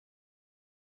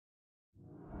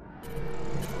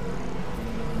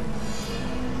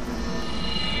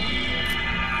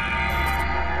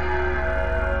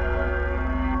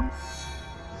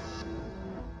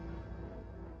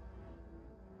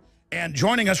And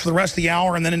joining us for the rest of the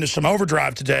hour and then into some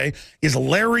overdrive today is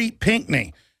Larry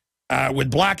Pinkney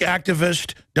with black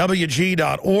activist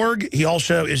WG.org. He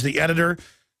also is the editor,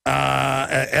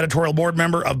 editorial board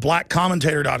member of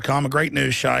blackcommentator.com, a great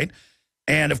news site.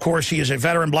 And, of course, he is a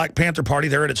veteran Black Panther Party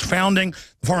there at its founding,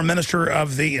 the former minister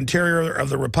of the Interior of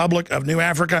the Republic of New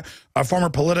Africa, a former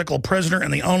political prisoner,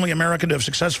 and the only American to have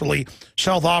successfully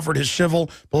self-offered his civil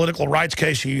political rights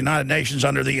case to the United Nations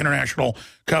under the International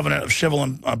Covenant of Civil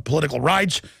and Political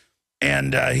Rights.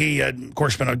 And he had, of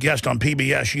course, been a guest on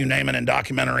PBS, you name it, in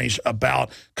documentaries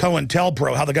about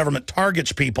COINTELPRO, how the government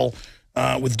targets people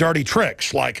with dirty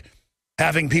tricks, like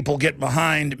having people get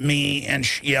behind me and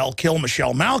yell, "Kill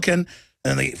Michelle Malkin,"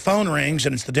 and the phone rings,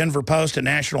 and it's the Denver Post and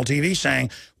national TV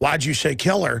saying, "Why'd you say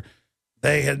kill her?"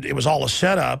 It was all a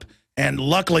setup, and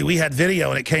luckily we had video,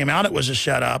 and it came out it was a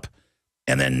setup.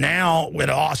 And then now,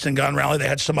 with Austin gun rally, they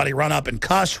had somebody run up and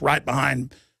cuss right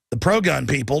behind the pro-gun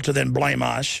people to then blame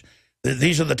us.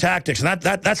 These are the tactics, and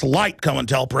that's light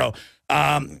COINTELPRO.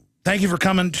 Thank you for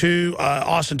coming to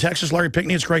Austin, Texas. Larry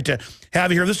Pinkney, it's great to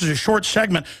have you here. This is a short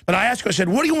segment, but I asked you, I said,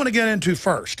 what do you want to get into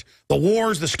first? The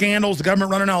wars, the scandals, the government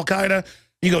running Al-Qaeda?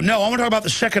 You go, no, I want to talk about the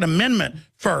Second Amendment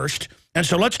first. And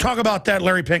so let's talk about that,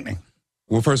 Larry Pinkney.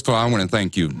 Well, first of all, I want to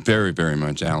thank you very, very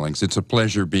much, Alex. It's a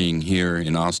pleasure being here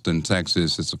in Austin,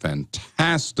 Texas. It's a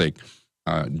fantastic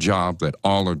job that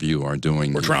all of you are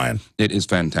doing. We're trying. It is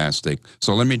fantastic.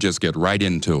 So let me just get right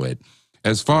into it.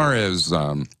 As far as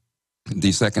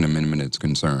the Second Amendment is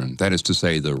concerned, that is to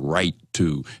say the right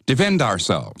to defend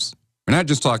ourselves. We're not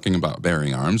just talking about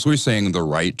bearing arms. We're saying the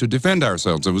right to defend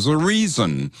ourselves. It was a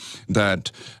reason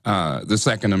that the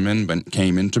Second Amendment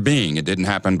came into being. It didn't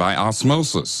happen by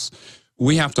osmosis.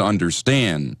 We have to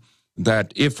understand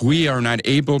that if we are not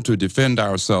able to defend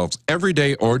ourselves,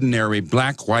 everyday, ordinary,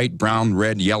 black, white, brown,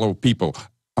 red, yellow people,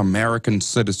 American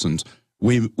citizens,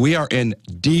 we are in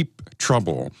deep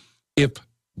trouble if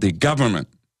the government,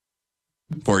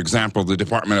 for example, the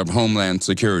Department of Homeland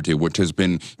Security, which has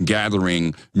been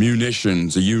gathering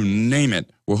munitions, you name it.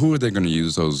 Well, who are they going to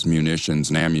use those munitions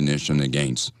and ammunition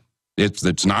against?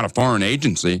 It's not a foreign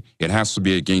agency. It has to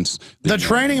be against... The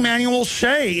training manuals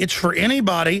say it's for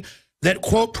anybody that,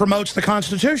 quote, promotes the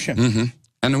Constitution. Mm-hmm.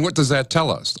 And what does that tell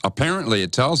us? Apparently,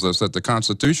 it tells us that the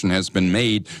Constitution has been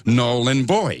made null and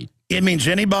void. It means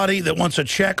anybody that wants a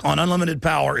check on unlimited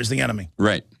power is the enemy.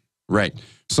 Right, right.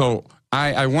 So...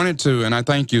 I wanted to, and I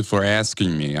thank you for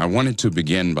asking me. I wanted to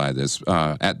begin by this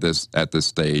at this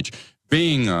stage.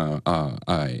 Being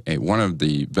one of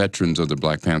the veterans of the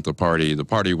Black Panther Party, the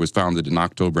party was founded in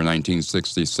October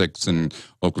 1966 in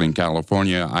Oakland,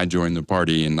 California. I joined the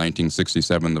party in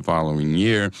 1967, the following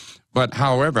year. But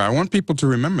however, I want people to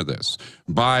remember this.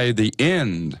 By the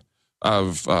end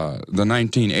of the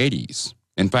 1980s,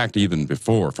 in fact, even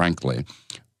before, frankly,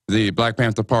 the Black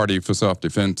Panther Party for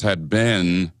Self-Defense had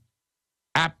been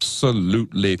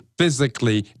absolutely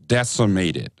physically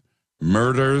decimated.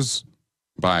 Murders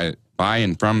by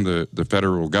and from the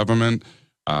federal government.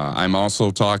 I'm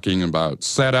also talking about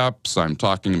setups. I'm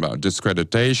talking about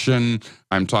discreditation.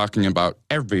 I'm talking about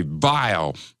every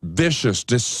vile, vicious,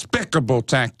 despicable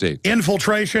tactic.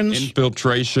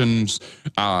 Infiltrations.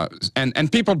 And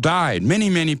people died. Many,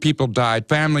 many people died.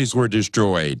 Families were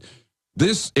destroyed.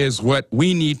 This is what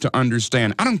we need to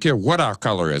understand. I don't care what our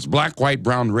color is, black, white,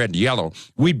 brown, red, yellow.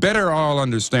 We better all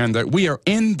understand that we are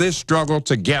in this struggle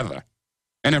together.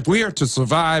 And if we are to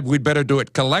survive, we'd better do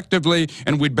it collectively,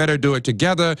 and we'd better do it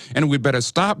together, and we better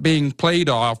stop being played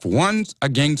off one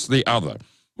against the other.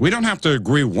 We don't have to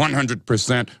agree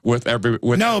 100% with every...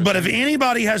 No, but if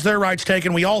anybody has their rights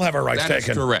taken, we all have our rights taken.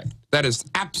 That is correct. That is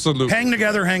absolutely... Hang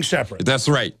together, hang separate. That's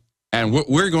right. And what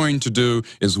we're going to do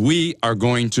is we are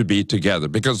going to be together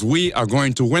because we are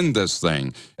going to win this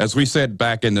thing. As we said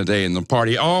back in the day in the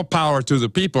party, all power to the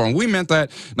people. And we meant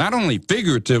that not only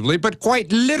figuratively, but quite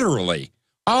literally.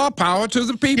 All power to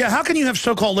the people. Yeah, how can you have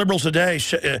so-called liberals today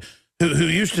who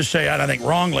used to say, I think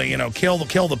wrongly, you know, kill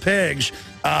the pigs,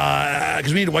 because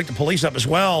we need to wake the police up as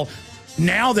well.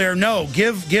 Now they're, no,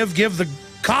 give the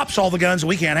cops all the guns,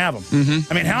 we can't have them.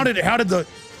 Mm-hmm. I mean, how did the...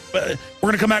 we're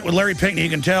going to come back with Larry Pinkney. You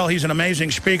can tell he's an amazing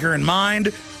speaker in mind.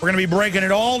 We're going to be breaking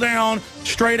it all down,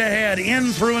 straight ahead,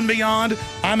 in, through, and beyond.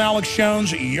 I'm Alex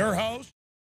Jones, your host.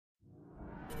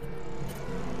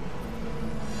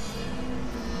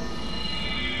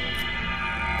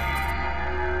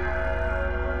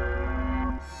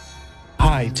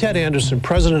 Hi, Hi, Ted Anderson,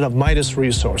 president of Midas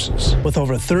Resources. With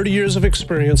over 30 years of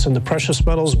experience in the precious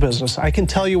metals business, I can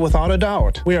tell you without a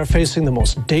doubt, we are facing the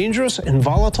most dangerous and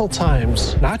volatile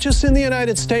times, not just in the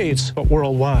United States, but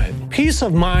worldwide. Peace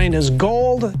of mind is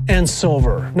gold and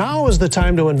silver. Now is the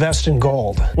time to invest in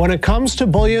gold. When it comes to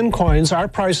bullion coins, our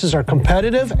prices are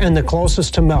competitive and the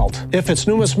closest to melt. If it's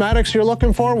numismatics you're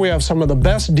looking for, we have some of the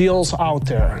best deals out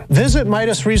there. Visit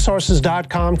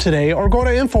MidasResources.com today or go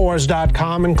to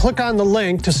Infowars.com and click on the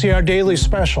link to see our daily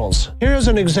specials. Here's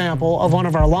an example of one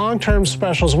of our long-term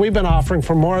specials we've been offering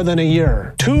for more than a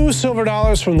year. 2 silver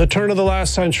dollars from the turn of the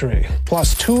last century,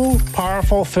 plus 2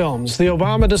 powerful films, The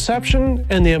Obama Deception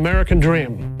and The American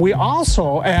Dream. We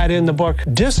also add in the book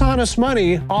Dishonest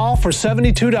Money, all for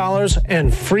 $72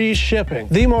 and free shipping.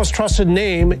 The most trusted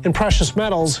name in precious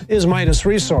metals is Midas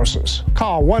Resources.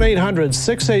 Call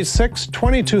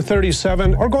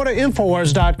 1-800-686-2237 or go to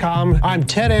Infowars.com. I'm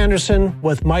Ted Anderson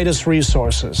with Midas Resources.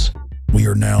 We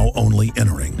are now only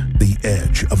entering the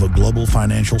edge of a global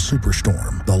financial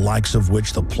superstorm, the likes of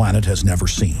which the planet has never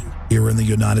seen. Here in the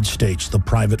United States, the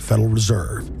private Federal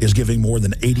Reserve is giving more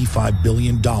than $85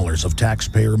 billion of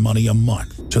taxpayer money a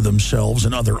month to themselves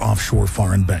and other offshore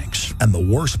foreign banks. And the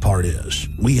worst part is,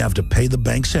 we have to pay the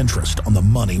bank's interest on the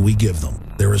money we give them.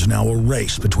 There is now a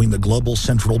race between the global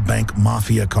central bank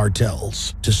mafia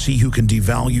cartels to see who can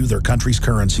devalue their country's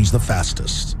currencies the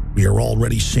fastest. We are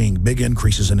already seeing big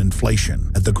increases in inflation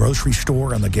at the grocery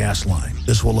store and the gas line.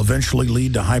 This will eventually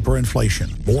lead to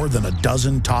hyperinflation. More than a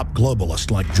dozen top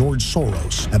globalists like George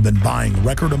Soros have been buying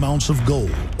record amounts of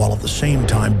gold while at the same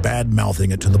time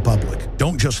bad-mouthing it to the public.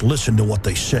 Don't just listen to what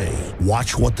they say,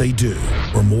 watch what they do.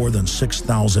 For more than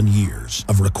 6,000 years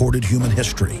of recorded human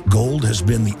history, gold has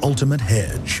been the ultimate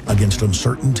hedge against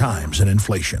uncertain times and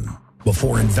inflation.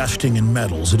 Before investing in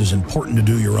metals, it is important to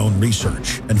do your own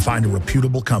research and find a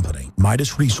reputable company.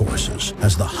 Midas Resources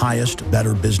has the highest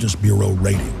Better Business Bureau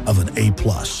rating of an A+.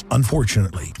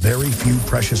 Unfortunately, very few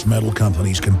precious metal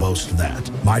companies can boast that.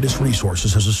 Midas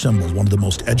Resources has assembled one of the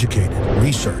most educated,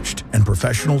 researched, and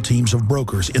professional teams of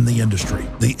brokers in the industry.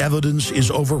 The evidence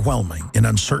is overwhelming. In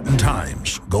uncertain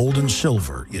times, gold and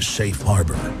silver is safe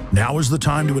harbor. Now is the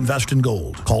time to invest in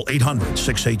gold. Call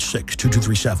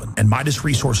 800-686-2237 and Midas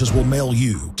Resources will mail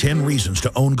you 10 reasons to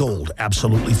own gold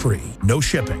absolutely free. No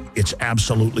shipping. It's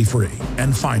absolutely free.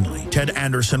 And finally, Ted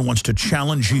Anderson wants to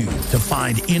challenge you to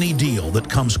find any deal that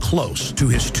comes close to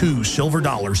his 2 silver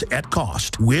dollars at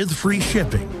cost with free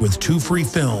shipping with 2 free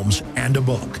films and a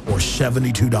book for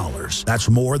 $72. That's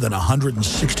more than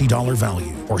 $160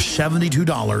 value for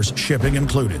 $72 shipping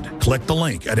included. Click the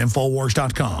link at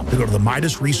Infowars.com to go to the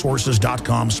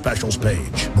MidasResources.com specials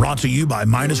page. Brought to you by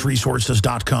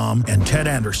MidasResources.com and Ted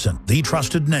Anderson, the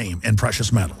trusted name in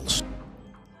precious metals.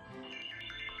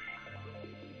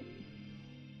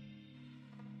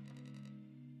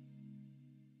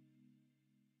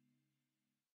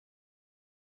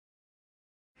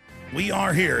 We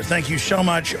are here. Thank you so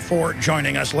much for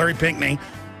joining us. Larry Pinkney,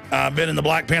 been in the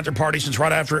Black Panther Party since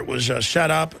right after it was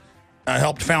set up,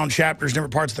 helped found chapters in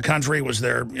different parts of the country, was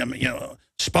their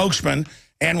spokesman,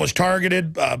 and was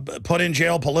targeted, put in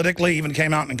jail politically, even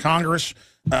came out in Congress.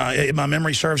 If my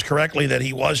memory serves correctly, that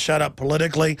he was set up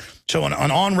politically. So an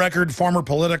on-record former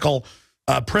political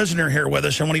prisoner here with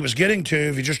us. And what he was getting to,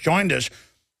 if you just joined us,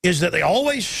 is that they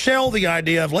always sell the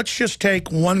idea of let's just take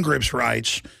one group's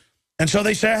rights. And so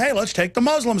they say, hey, let's take the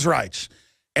Muslims' rights.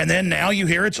 And then now you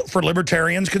hear it's for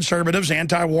libertarians, conservatives,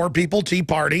 anti-war people, Tea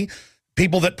Party,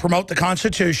 people that promote the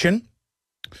Constitution.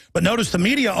 But notice the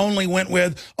media only went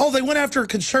with, oh, they went after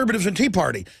conservatives and Tea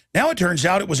Party. Now it turns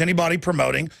out it was anybody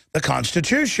promoting the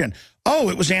Constitution. Oh,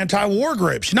 it was anti-war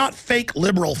groups, not fake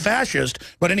liberal fascist,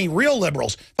 but any real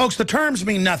liberals. Folks, the terms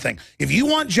mean nothing. If you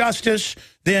want justice,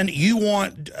 then you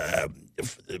want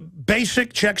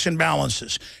basic checks and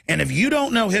balances. And if you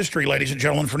don't know history, ladies and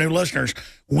gentlemen, for new listeners,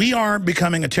 we are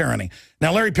becoming a tyranny.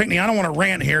 Now, Larry Pinkney, I don't want to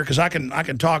rant here because I can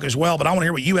talk as well, but I want to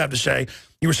hear what you have to say.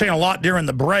 You were saying a lot during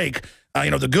the break.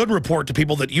 The good report to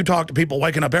people that you talk to people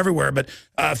waking up everywhere, but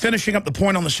finishing up the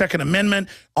point on the Second Amendment,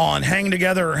 on hang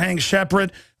together or hang separate,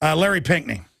 Larry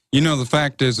Pinkney. You know, the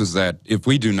fact is that if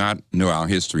we do not know our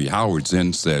history, Howard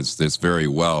Zinn says this very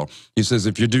well. He says,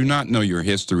 if you do not know your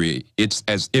history, it's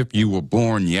as if you were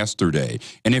born yesterday.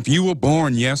 And if you were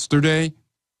born yesterday,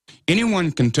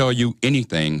 anyone can tell you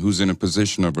anything who's in a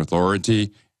position of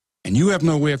authority, and you have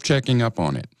no way of checking up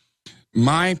on it.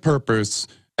 My purpose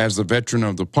as a veteran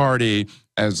of the party,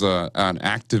 as an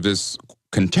activist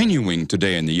continuing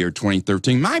today in the year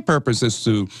 2013, my purpose is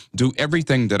to do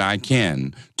everything that I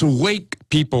can to wake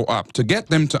people up, to get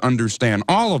them to understand,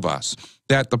 all of us,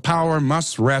 that the power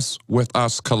must rest with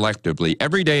us collectively.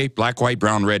 Everyday black, white,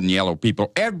 brown, red, and yellow people,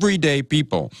 everyday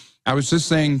people. I was just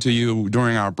saying to you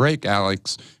during our break,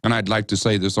 Alex, and I'd like to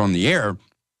say this on the air,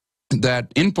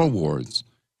 that InfoWars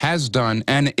has done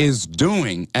and is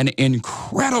doing an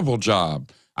incredible job.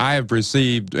 I have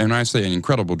received, and I say an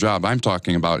incredible job, I'm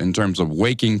talking about in terms of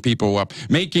waking people up,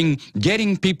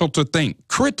 getting people to think,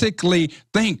 critically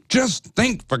think, just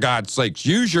think for God's sakes,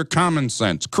 use your common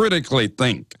sense, critically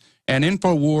think. And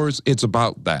InfoWars, it's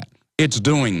about that. It's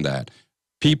doing that.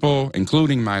 People,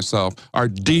 including myself, are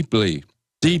deeply,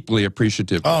 deeply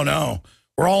appreciative. Oh, no.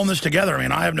 We're all in this together. I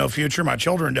mean, I have no future. My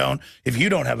children don't. If you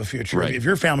don't have a future, right. If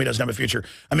your family doesn't have a future.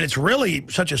 I mean, it's really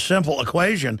such a simple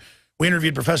equation. We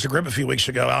interviewed Professor Grip a few weeks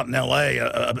ago out in L.A.,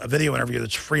 a video interview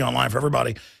that's free online for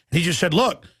everybody. And he just said,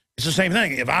 look, it's the same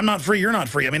thing. If I'm not free, you're not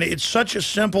free. I mean, it's such a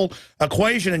simple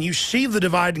equation, and you see the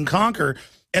divide and conquer,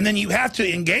 and then you have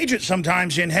to engage it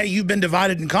sometimes in, hey, you've been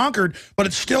divided and conquered, but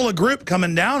it's still a group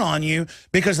coming down on you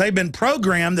because they've been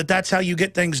programmed that that's how you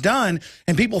get things done,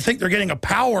 and people think they're getting a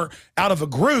power out of a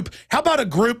group. How about a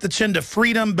group that's into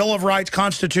freedom, Bill of Rights,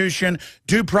 Constitution,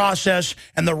 due process,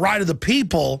 and the right of the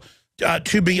people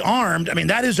to be armed? I mean,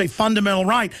 that is a fundamental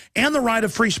right, and the right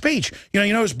of free speech.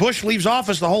 You know, as Bush leaves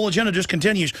office, the whole agenda just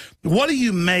continues. What do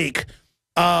you make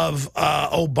of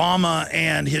Obama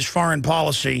and his foreign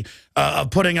policy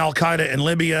of putting al-Qaeda in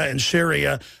Libya and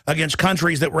Syria against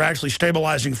countries that were actually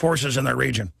stabilizing forces in their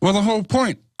region? Well, the whole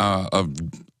point of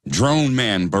drone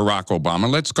man Barack Obama,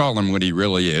 let's call him what he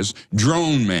really is,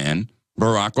 drone man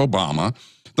Barack Obama,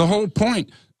 the whole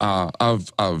point of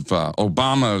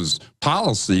Obama's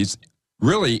policies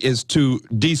really is to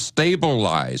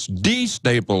destabilize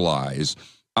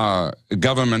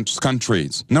governments,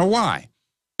 countries. Now, why?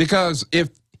 Because if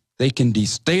they can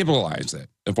destabilize it,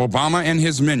 if Obama and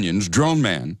his minions, drone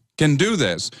man, can do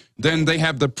this, then they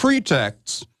have the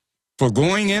pretext for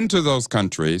going into those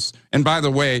countries. And by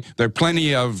the way, there are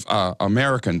plenty of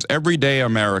Americans, everyday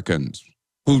Americans,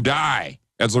 who die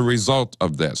as a result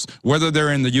of this, whether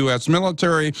they're in the U.S.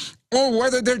 military or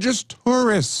whether they're just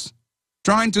tourists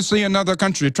trying to see another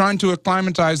country, trying to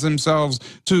acclimatize themselves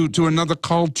to another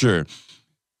culture.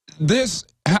 This,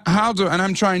 and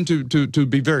I'm trying to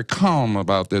be very calm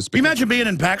about this. Can you imagine being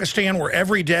in Pakistan where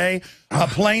every day a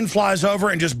plane flies over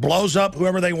and just blows up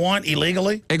whoever they want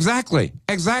illegally? Exactly,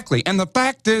 exactly. And the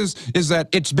fact is that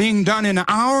it's being done in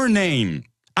our name,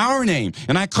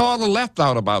 And I call the left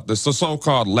out about this, the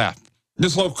so-called left, the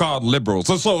so-called liberals,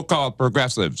 the so-called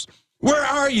progressives. Where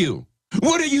are you?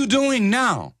 What are you doing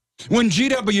now? When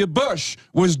G.W. Bush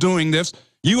was doing this,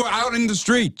 you were out in the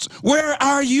streets. Where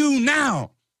are you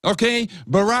now? Okay,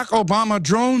 Barack Obama,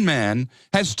 drone man,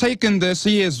 has taken this.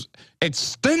 He has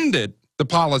extended the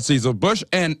policies of Bush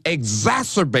and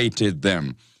exacerbated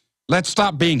them. Let's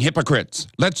stop being hypocrites.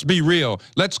 Let's be real.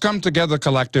 Let's come together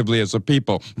collectively as a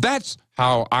people. That's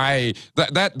how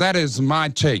that is my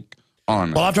take on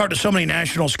it. Well, I've talked to so many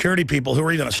national security people who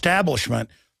are even establishment,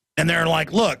 and they're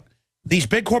like, look, these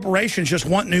big corporations just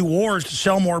want new wars to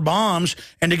sell more bombs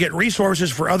and to get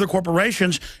resources for other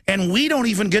corporations, and we don't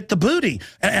even get the booty.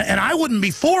 And I wouldn't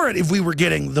be for it if we were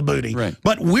getting the booty. Right.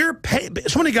 But we're paid.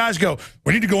 So many guys go,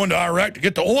 we need to go into Iraq to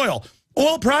get the oil.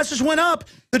 Oil prices went up.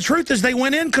 The truth is they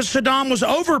went in because Saddam was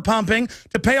over-pumping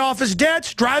to pay off his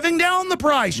debts, driving down the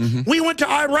price. We went to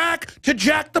Iraq to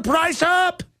jack the price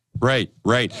up. Right,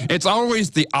 right. It's always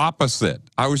the opposite.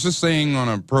 I was just saying on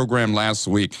a program last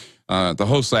week, the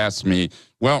host asked me,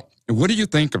 well, what do you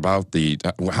think about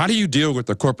how do you deal with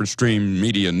the corporate stream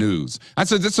media news? I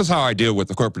said, this is how I deal with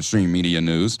the corporate stream media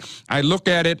news. I look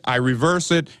at it, I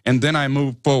reverse it, and then I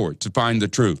move forward to find the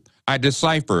truth. I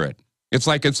decipher it. It's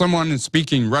like if someone is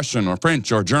speaking Russian or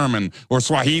French or German or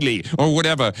Swahili or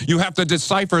whatever, you have to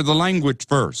decipher the language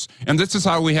first. And this is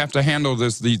how we have to handle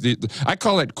this. I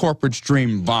call it corporate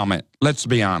stream vomit, let's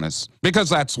be honest, because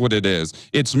that's what it is.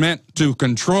 It's meant to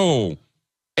control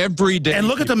every day. And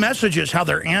look at the messages, how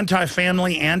they're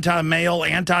anti-family, anti-male,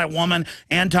 anti-woman,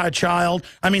 anti-child.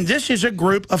 I mean, this is a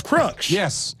group of crooks.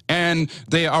 Yes, and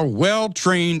they are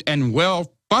well-trained and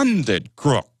well-funded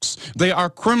crooks. They are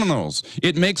criminals.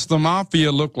 It makes the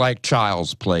mafia look like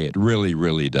child's play. It really,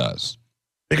 really does.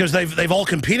 Because they've all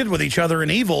competed with each other in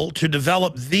evil to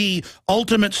develop the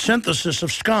ultimate synthesis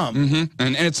of scum.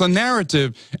 And it's a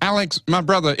narrative, Alex, my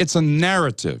brother, it's a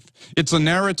narrative. It's a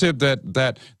narrative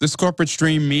that this corporate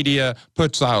stream media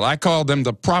puts out. I call them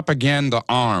the propaganda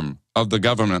arm of the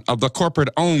government, of the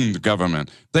corporate-owned government.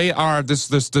 They are this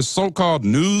so-called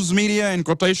news media, in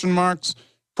quotation marks,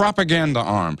 propaganda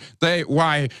arm.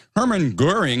 Why Hermann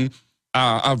Goering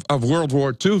of World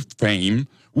War II fame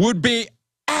would be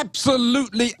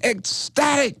absolutely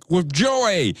ecstatic with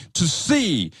joy to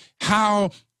see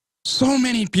how so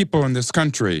many people in this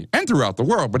country and throughout the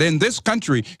world, but in this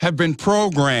country, have been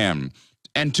programmed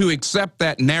and to accept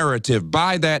that narrative,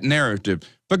 buy that narrative.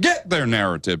 Forget their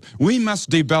narrative. We must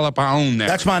develop our own narrative.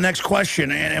 That's my next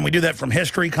question, and we do that from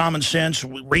history, common sense,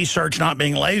 research, not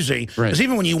being lazy. Because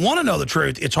even when you want to know the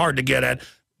truth, it's hard to get at,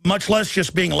 much less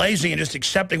just being lazy and just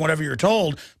accepting whatever you're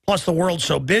told. Plus, the world's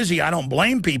so busy, I don't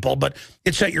blame people, but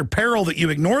it's at your peril that you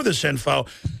ignore this info.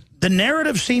 The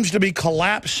narrative seems to be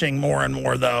collapsing more and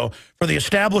more, though, for the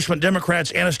establishment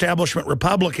Democrats and establishment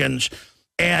Republicans.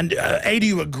 And A, do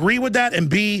you agree with that? And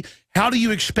B, how do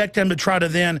you expect them to try to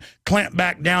then clamp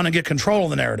back down and get control of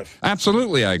the narrative?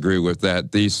 Absolutely, I agree with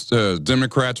that. These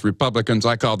Democrats, Republicans,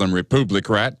 I call them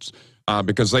Republicrats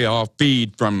because they all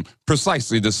feed from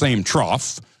precisely the same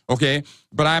trough, okay?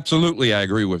 But absolutely, I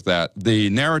agree with that. The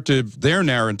narrative, their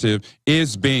narrative,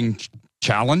 is being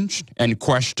challenged and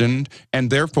questioned, and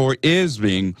therefore is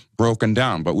being broken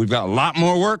down. But we've got a lot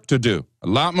more work to do, a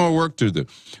lot more work to do.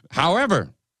 However,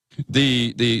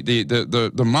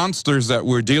 the monsters that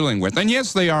we're dealing with, and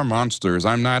yes, they are monsters.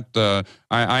 I'm not,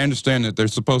 I understand that they're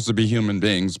supposed to be human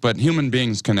beings, but human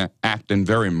beings can act in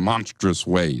very monstrous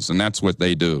ways, and that's what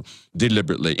they do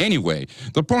deliberately. Anyway,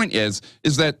 the point is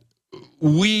that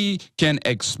we can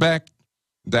expect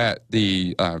that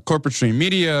the corporate stream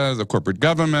media, the corporate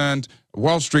government,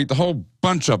 Wall Street, the whole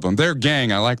bunch of them, their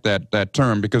gang, I like that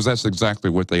term because that's exactly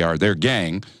what they are, their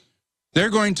gang. They're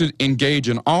going to engage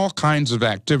in all kinds of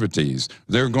activities.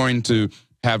 They're going to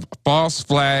have false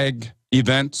flag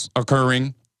events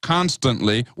occurring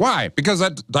constantly. Why? Because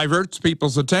that diverts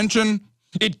people's attention.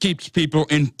 It keeps people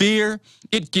in fear.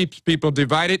 It keeps people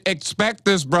divided. Expect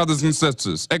this, brothers and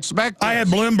sisters. Expect this. I had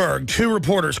Bloomberg, 2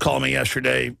 reporters call me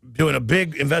yesterday doing a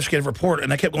big investigative report,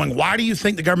 and they kept going, why do you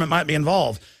think the government might be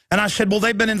involved? And I said, well,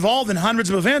 they've been involved in hundreds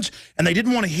of events, and they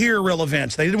didn't want to hear real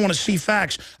events. They didn't want to see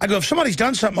facts. I go, if somebody's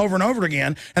done something over and over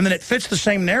again, and then it fits the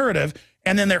same narrative,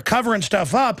 and then they're covering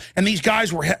stuff up, and these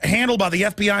guys were handled by the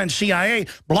FBI and CIA,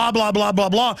 blah, blah, blah, blah,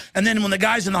 blah. And then when the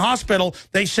guy's in the hospital,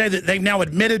 they say that they've now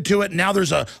admitted to it, and now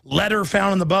there's a letter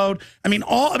found in the boat. I mean,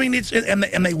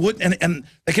 and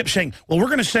they kept saying, well, we're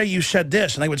going to say you said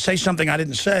this, and they would say something I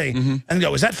didn't say, and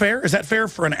go, is that fair? Is that fair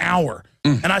for an hour?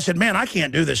 And I said, man, I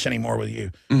can't do this anymore with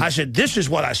you. I said, this is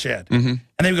what I said. And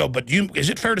they would go, but is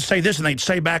it fair to say this? And they'd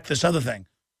say back this other thing.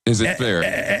 Is it fair?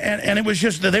 And it was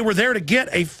just that they were there to get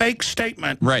a fake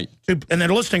statement. Right. And they're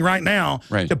listening right now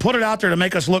to put it out there to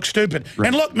make us look stupid. Right.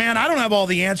 And look, man, I don't have all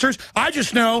the answers. I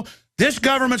just know this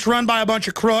government's run by a bunch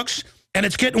of crooks, and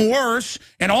it's getting worse.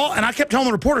 And I kept telling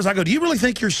the reporters, I go, do you really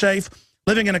think you're safe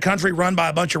living in a country run by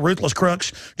a bunch of ruthless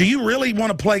crooks? Do you really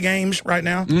want to play games right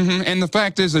now? And the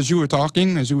fact is, as you were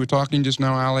talking just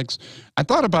now, Alex, I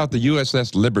thought about the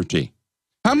USS Liberty.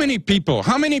 How many people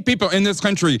in this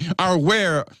country are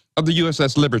aware of the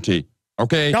USS Liberty?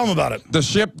 Okay. Tell them about it. The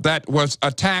ship that was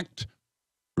attacked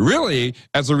really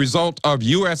as a result of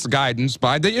U.S. guidance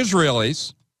by the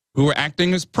Israelis, who were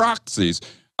acting as proxies.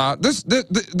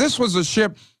 This was a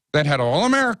ship that had all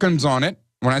Americans on it.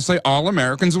 When I say all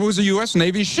Americans, it was a U.S.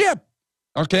 Navy ship.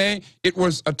 Okay? It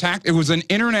was attacked. It was in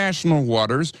international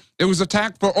waters. It was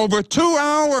attacked for over 2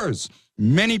 hours.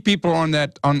 Many people on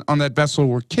that vessel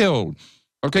were killed.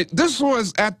 Okay, this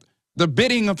was at the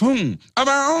bidding of whom? Of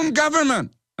our own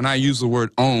government. And I use the word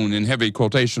own in heavy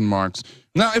quotation marks.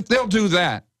 Now, if they'll do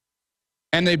that,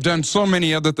 and they've done so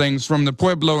many other things, from the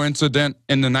Pueblo incident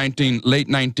in the late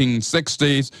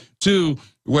 1960s to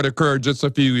what occurred just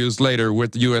a few years later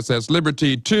with the USS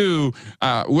Liberty, to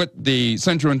what the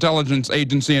Central Intelligence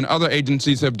Agency and other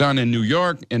agencies have done in New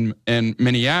York, in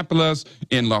Minneapolis,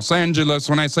 in Los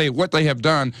Angeles. When I say what they have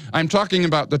done, I'm talking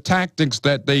about the tactics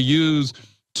that they use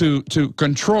to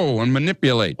control and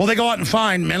manipulate. Well, they go out and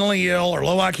find mentally ill or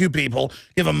low IQ people,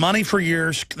 give them money for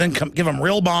years, then give them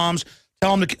real bombs,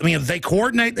 tell them to, they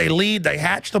coordinate, they lead, they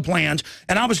hatch the plans.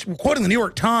 And I was quoting the New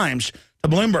York Times to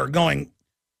Bloomberg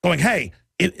going, hey,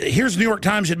 here's the New York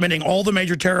Times admitting all the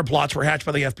major terror plots were hatched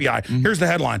by the FBI. Here's the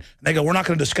headline. And they go, we're not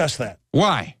going to discuss that.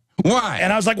 Why? Why?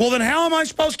 And I was like, well, then how am I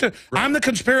supposed to? I'm the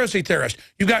conspiracy theorist.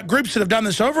 You've got groups that have done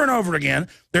this over and over again.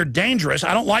 They're dangerous.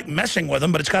 I don't like messing with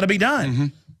them, but it's got to be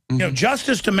done.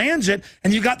 Justice demands it,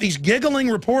 and you've got these giggling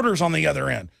reporters on the other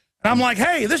end. And I'm like,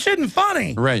 hey, this isn't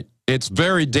funny. Right. It's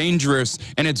very dangerous,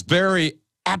 and it's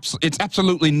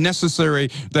absolutely necessary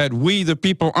that we, the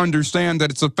people, understand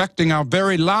that it's affecting our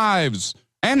very lives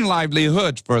and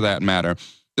livelihoods, for that matter.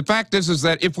 The fact is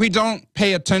that if we don't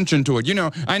pay attention to it,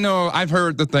 I know I've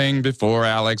heard the thing before,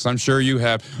 Alex, I'm sure you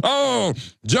have. Oh,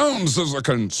 Jones is a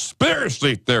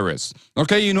conspiracy theorist.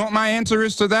 Okay, you know what my answer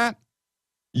is to that?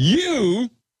 You,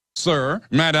 sir,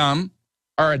 madam,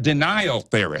 are a denial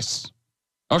theorist.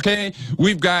 Okay?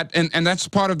 We've got, and that's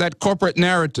part of that corporate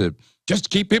narrative. Just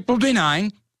keep people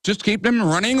denying. Just keep them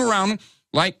running around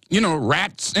like, you know,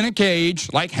 rats in a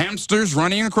cage, like hamsters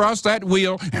running across that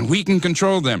wheel, and we can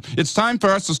control them. It's time for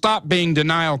us to stop being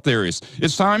denial theorists.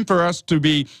 It's time for us to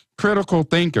be critical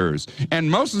thinkers. And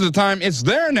most of the time, it's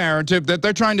their narrative that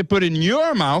they're trying to put in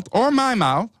your mouth or my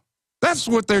mouth. That's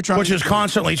what they're trying to do. Which is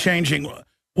constantly changing.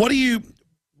 Why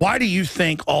do you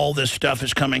think all this stuff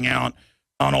is coming out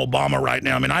on Obama right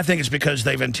now? I mean, I think it's because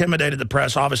they've intimidated the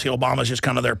press. Obviously, Obama's just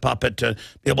kind of their puppet to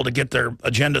be able to get their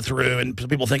agenda through, and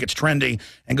people think it's trendy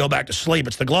and go back to sleep.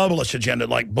 It's the globalist agenda,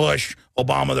 like Bush,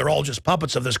 Obama. They're all just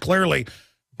puppets of this, clearly.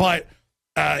 But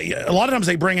a lot of times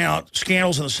they bring out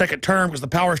scandals in the second term because the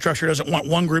power structure doesn't want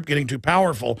one group getting too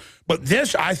powerful. But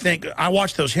this, I think, I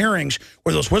watched those hearings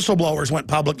where those whistleblowers went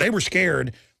public. They were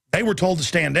scared. They were told to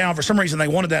stand down. For some reason, they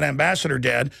wanted that ambassador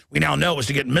dead. We now know it was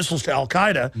to get missiles to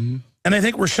al-Qaeda. Mm-hmm. And they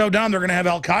think we're so dumb they're going to have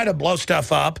al-Qaeda blow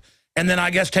stuff up, and then I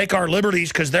guess take our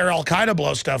liberties because their al-Qaeda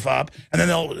blow stuff up, and then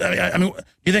they'll, I mean, do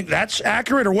you think that's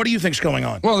accurate, or what do you think's going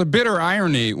on? Well, the bitter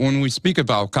irony when we speak of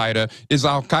al-Qaeda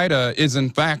is in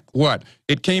fact what?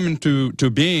 It came into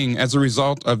being as a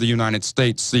result of the United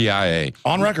States CIA.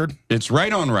 On record. It's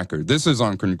right on record. This is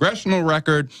on congressional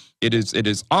record. It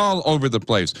is all over the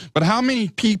place. But how many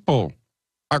people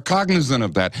are cognizant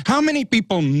of that? How many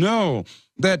people know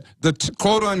that the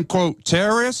quote-unquote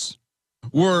terrorists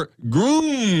were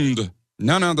groomed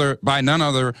by none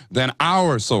other than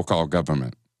our so-called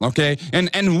government? Okay,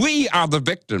 and we are the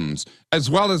victims as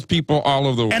well as people all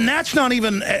over the world. And that's not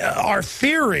even our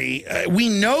theory. We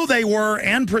know they were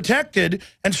and protected,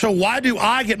 and so why do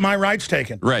I get my rights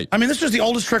taken? Right. I mean, this is the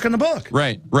oldest trick in the book.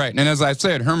 Right, right. And as I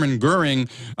said, Hermann Goering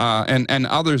and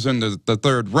others in the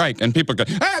Third Reich, and people go,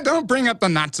 don't bring up the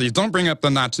Nazis, don't bring up the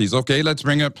Nazis. Okay, let's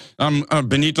bring up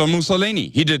Benito Mussolini.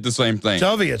 He did the same thing.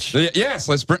 Soviets. Yes,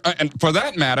 let's bring, and for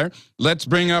that matter, let's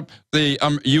bring up the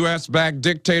U.S.-backed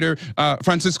dictator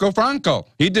Francisco Franco.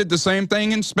 He did the same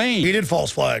thing in Spain. He did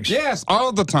false flags. Yes,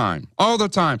 all the time, all the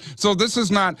time. So this is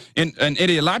not an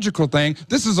ideological thing.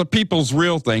 This is a people's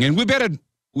real thing, and we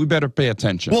better pay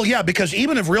attention. Well, yeah, because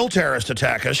even if real terrorists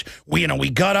attack us, we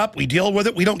gut up, we deal with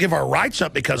it, we don't give our rights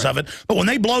up because of it. But when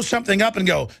they blow something up and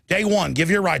go, day one,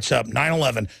 give your rights up,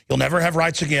 9/11, you'll never have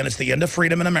rights again. It's the end of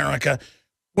freedom in America.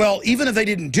 Well, even if they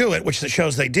didn't do it, which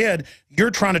shows they did,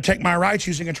 you're trying to take my rights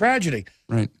using a tragedy.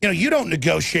 Right. You know, you don't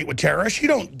negotiate with terrorists. You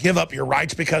don't give up your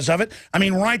rights because of it. I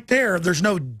mean, right there's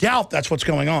no doubt that's what's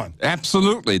going on.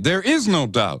 Absolutely. There is no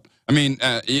doubt. I mean,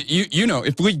 you know,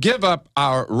 if we give up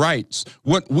our rights,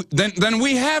 then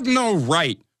we have no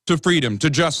right to freedom, to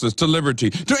justice, to liberty,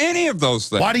 to any of those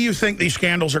things. Why do you think these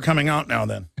scandals are coming out now,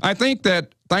 then? I think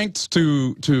that thanks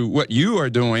to what you are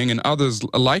doing and others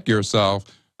like yourself,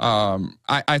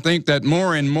 I think that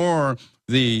more and more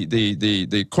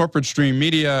the corporate stream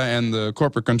media and the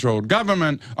corporate controlled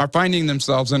government are finding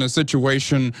themselves in a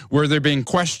situation where they're being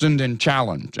questioned and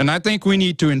challenged. And I think we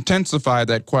need to intensify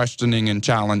that questioning and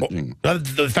challenging. Well,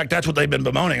 in fact, that's what they've been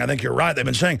bemoaning. I think you're right. They've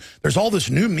been saying there's all this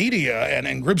new media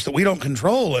and groups that we don't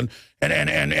control, and you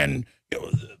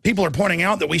know, people are pointing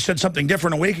out that we said something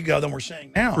different a week ago than we're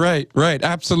saying now. Right, right,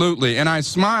 absolutely. And I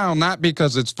smile not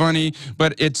because it's funny,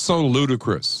 but it's so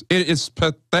ludicrous. It is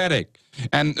pathetic.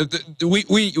 And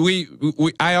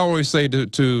I always say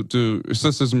to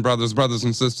sisters and brothers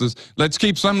and sisters, let's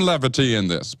keep some levity in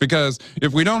this, because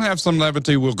if we don't have some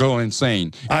levity, we'll go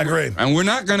insane. I agree. And we're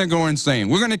not going to go insane.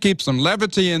 We're going to keep some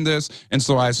levity in this. And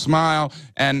so I smile.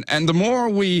 And the more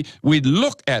we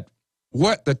look at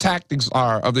what the tactics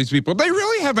are of these people, they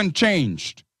really haven't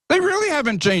changed. They really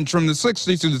haven't changed from the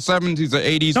 60s to the 70s or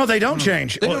 80s. No, they don't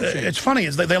change. They don't change. It's funny.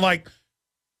 Is they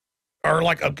are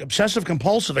like obsessive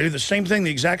compulsive. They do the same thing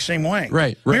the exact same way.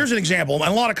 Right. Here's an example.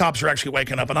 And a lot of cops are actually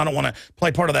waking up, and I don't want to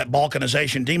play part of that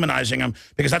balkanization, demonizing them,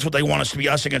 because that's what they want us to be,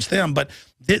 us against them. But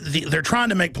they're trying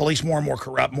to make police more and more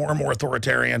corrupt, more and more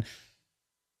authoritarian.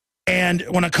 And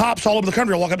when a cop's all over the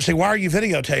country will walk up and say, why are you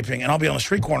videotaping? And I'll be on the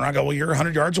street corner. I go, well, you're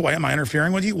 100 yards away. Am I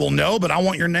interfering with you? Well, no, but I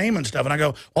want your name and stuff. And I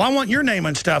go, well, I want your name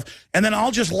and stuff. And then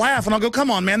I'll just laugh, and I'll go, come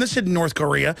on, man, this isn't North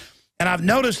Korea. And I've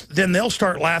noticed then they'll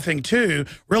start laughing too,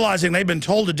 realizing they've been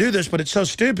told to do this, but it's so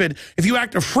stupid. If you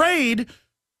act afraid,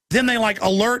 then they like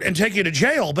alert and take you to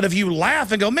jail. But if you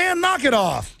laugh and go, man, knock it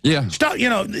off. Yeah. Stop, you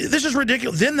know, this is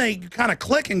ridiculous. Then they kind of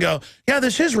click and go, yeah,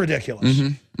 this is ridiculous.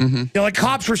 Mm-hmm. Mm-hmm. You know, like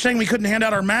cops were saying we couldn't hand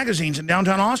out our magazines in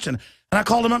downtown Austin. And I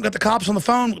called them up, got the cops on the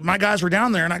phone. My guys were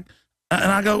down there, and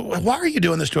I go, why are you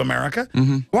doing this to America?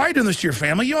 Mm-hmm. Why are you doing this to your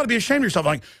family? You ought to be ashamed of yourself.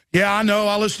 I'm like, yeah, I know.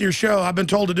 I listen to your show. I've been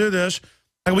told to do this.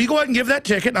 Like, well, you go ahead and give that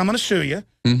ticket, and I'm going to sue you.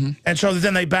 And so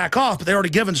then they back off, but they're already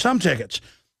given some tickets.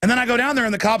 And then I go down there,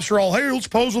 and the cops are all, hey, let's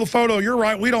pose with a photo. You're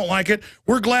right. We don't like it.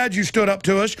 We're glad you stood up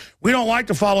to us. We don't like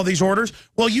to follow these orders.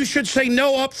 Well, you should say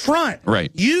no up front.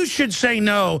 Right. You should say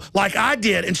no like I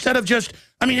did instead of just,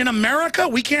 I mean, in America,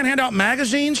 we can't hand out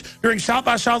magazines during South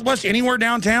by Southwest anywhere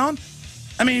downtown.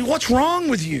 I mean, what's wrong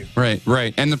with you? Right,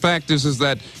 right. And the fact is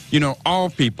that, you know,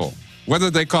 all people, whether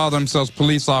they call themselves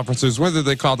police officers, whether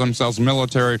they call themselves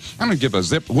military, I don't give a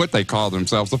zip what they call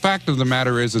themselves. The fact of the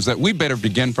matter is that we better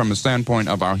begin from a standpoint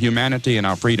of our humanity and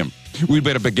our freedom. We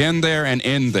better begin there and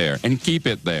end there and keep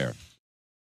it there.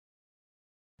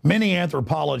 Many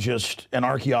anthropologists and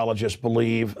archaeologists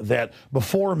believe that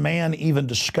before man even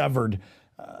discovered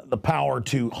the power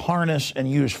to harness and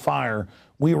use fire,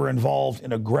 we were involved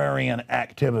in agrarian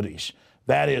activities.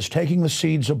 That is, taking the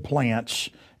seeds of plants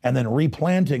and then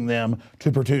replanting them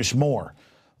to produce more.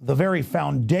 The very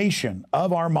foundation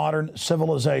of our modern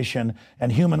civilization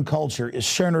and human culture is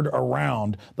centered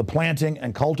around the planting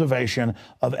and cultivation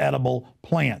of edible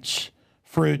plants,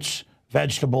 fruits,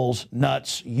 vegetables,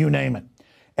 nuts, you name it.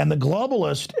 And the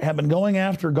globalists have been going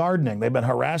after gardening. They've been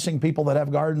harassing people that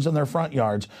have gardens in their front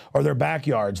yards or their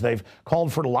backyards. They've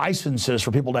called for licenses for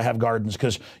people to have gardens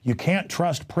because you can't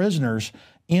trust prisoners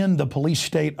in the police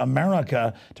state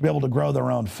America to be able to grow their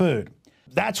own food.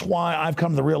 That's why I've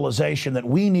come to the realization that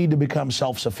we need to become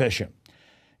self-sufficient.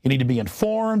 You need to be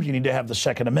informed. You need to have the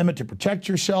Second Amendment to protect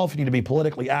yourself. You need to be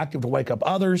politically active to wake up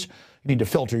others. You need to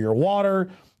filter your water.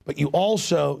 But you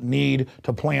also need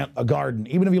to plant a garden.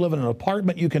 Even if you live in an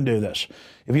apartment, you can do this.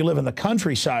 If you live in the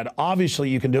countryside, obviously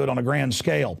you can do it on a grand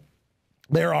scale.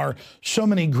 There are so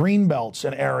many green belts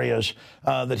in areas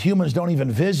that humans don't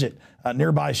even visit,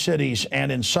 nearby cities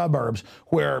and in suburbs,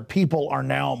 where people are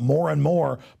now more and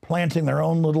more planting their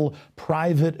own little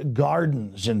private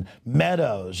gardens and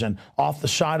meadows and off the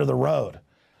side of the road.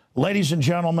 Ladies and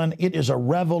gentlemen, it is a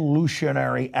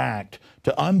revolutionary act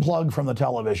to unplug from the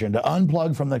television, to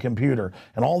unplug from the computer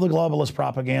and all the globalist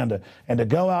propaganda, and to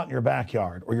go out in your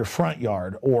backyard or your front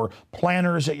yard or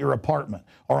planters at your apartment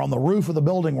or on the roof of the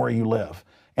building where you live,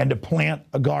 and to plant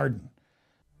a garden.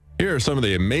 Here are some of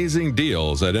the amazing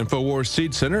deals at InfoWars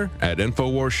Seed Center at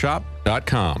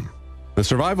InfoWarsShop.com. The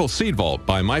Survival Seed Vault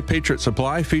by My Patriot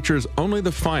Supply features only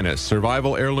the finest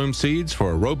survival heirloom seeds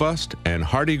for a robust and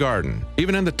hardy garden,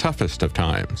 even in the toughest of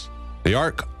times. The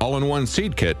ARC All-in-One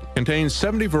Seed Kit contains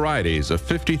 70 varieties of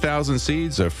 50,000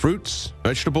 seeds of fruits,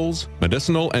 vegetables,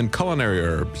 medicinal, and culinary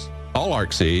herbs. All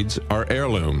ARC seeds are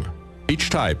heirloom. Each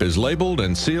type is labeled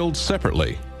and sealed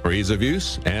separately for ease of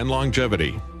use and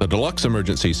longevity. The Deluxe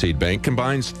Emergency Seed Bank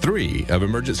combines 3 of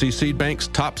Emergency Seed Bank's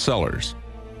top sellers: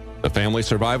 the Family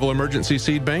Survival Emergency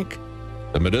Seed Bank,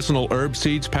 the Medicinal Herb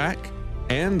Seeds Pack,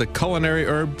 and the Culinary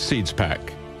Herb Seeds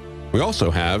Pack. We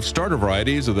also have starter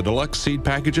varieties of the deluxe seed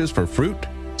packages for fruit,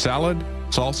 salad,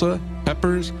 salsa,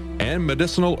 peppers, and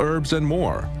medicinal herbs and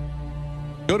more.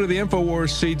 Go to the InfoWars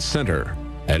Seed Center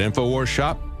at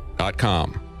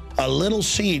InfoWarsShop.com. A little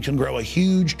seed can grow a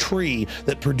huge tree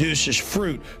that produces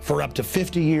fruit for up to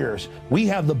 50 years. We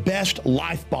have the best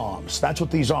life bombs. That's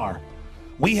what these are.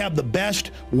 We have the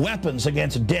best weapons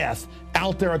against death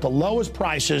out there at the lowest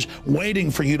prices, waiting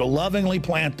for you to lovingly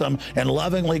plant them and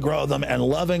lovingly grow them and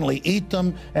lovingly eat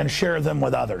them and share them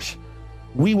with others.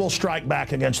 We will strike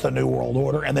back against the New World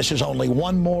Order, and this is only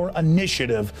one more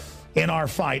initiative in our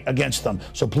fight against them.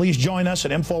 So please join us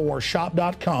at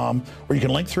InfoWarsShop.com, or you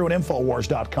can link through at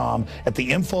Infowars.com at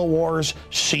the InfoWars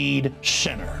Seed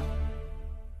Center.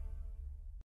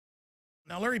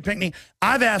 Now, Larry Pinkney,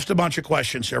 I've asked a bunch of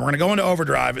questions here. We're going to go into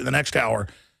overdrive in the next hour.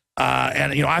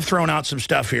 And, you know, I've thrown out some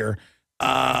stuff here.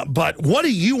 But what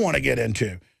do you want to get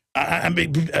into? I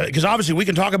mean, because obviously we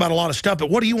can talk about a lot of stuff, but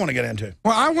what do you want to get into?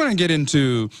 Well, I want to get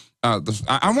into,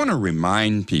 I want to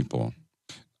remind people,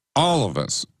 all of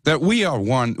us, that we are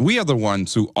the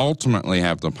ones who ultimately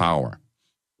have the power.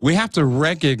 We have to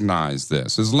recognize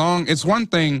this. It's one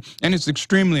thing, and it's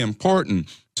extremely important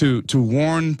to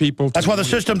warn people. That's why the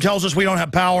system tells us we don't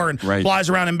have power and flies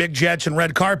around in big jets and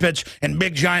red carpets and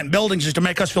big giant buildings, is to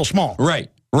make us feel small. Right,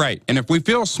 right. And if we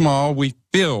feel small, we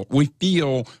feel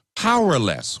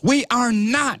powerless. We are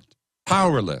not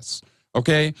powerless,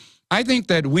 okay? I think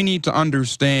that we need to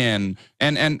understand,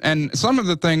 and some of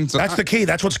the things... That's the key.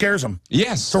 That's what scares them.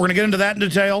 Yes. So we're going to get into that in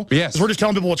detail? Yes. We're just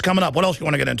telling people what's coming up. What else do you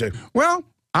want to get into? Well,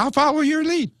 I'll follow your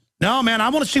lead. No, man, I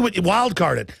want to see what you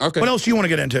wild-carded. Okay. What else do you want to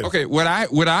get into? Okay, what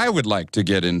I would like to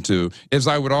get into is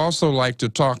I would also like to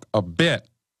talk a bit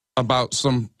about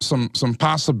some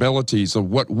possibilities of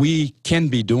what we can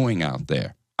be doing out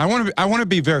there. I want to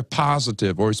be very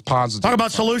positive, or as positive. Talk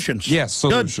about solutions. Yes,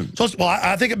 solutions. So, well,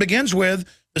 I think it begins with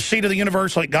the seed of the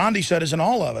universe, like Gandhi said, is in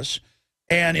all of us.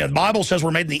 And the Bible says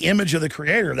we're made in the image of the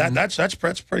Creator. That's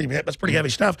pretty heavy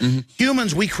stuff.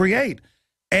 Humans, we create.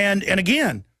 And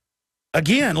again,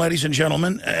 ladies and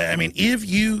gentlemen, I mean, if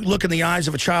you look in the eyes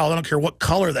of a child, I don't care what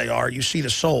color they are, you see the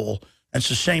soul. It's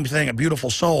the same thing, a beautiful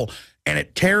soul. And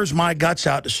it tears my guts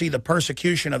out to see the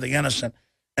persecution of the innocent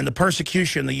and the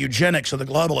persecution, the eugenics of the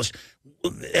globalists.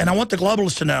 And I want the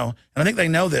globalists to know, and I think they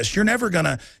know this, you're never going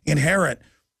to inherit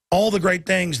all the great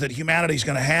things that humanity is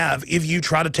going to have if you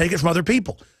try to take it from other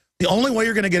people. The only way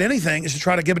you're going to get anything is to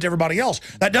try to give it to everybody else.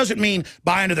 That doesn't mean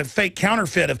buy into the fake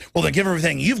counterfeit of, well, they give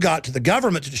everything you've got to the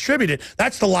government to distribute it.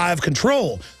 That's the lie of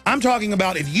control. I'm talking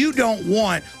about if you don't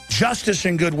want justice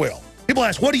and goodwill. People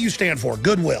ask, what do you stand for?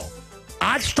 Goodwill.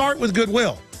 I start with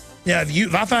goodwill. Yeah,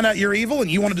 if I find out you're evil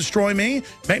and you want to destroy me,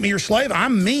 make me your slave,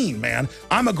 I'm mean, man.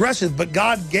 I'm aggressive, but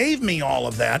God gave me all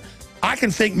of that. I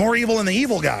can think more evil than the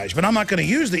evil guys, but I'm not going to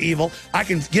use the evil. I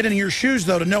can get in your shoes,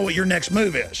 though, to know what your next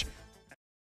move is.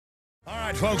 All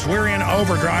right, folks, we're in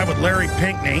overdrive with Larry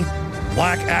Pinkney,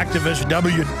 black activist,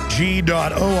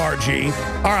 WG.org.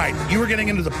 All right, you were getting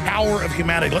into the power of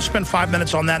humanity. Let's spend 5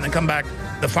 minutes on that and then come back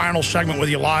the final segment with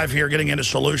you live here, getting into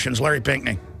solutions. Larry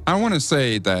Pinkney. I want to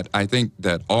say that I think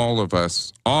that all of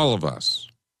us,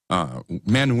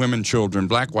 men, women, children,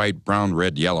 black, white, brown,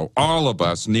 red, yellow, all of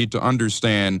us need to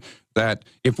understand that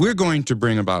if we're going to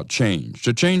bring about change,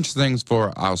 to change things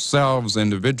for ourselves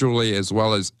individually as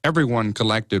well as everyone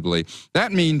collectively,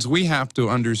 that means we have to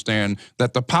understand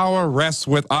that the power rests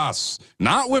with us,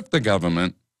 not with the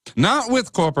government, not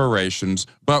with corporations,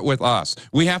 but with us.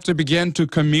 We have to begin to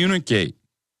communicate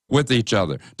with each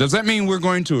other. Does that mean we're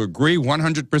going to agree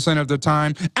 100% of the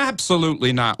time?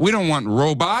 Absolutely not. We don't want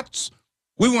robots.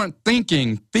 We want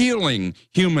thinking, feeling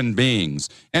human beings.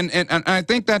 And I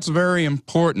think that's very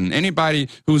important. Anybody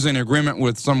who's in agreement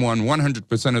with someone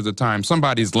 100% of the time,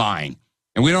 somebody's lying.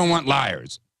 And we don't want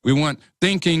liars. We want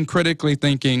thinking, critically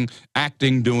thinking,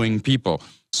 acting, doing people.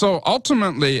 So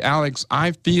ultimately, Alex,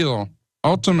 I feel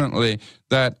ultimately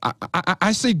that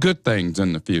I see good things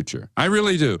in the future. I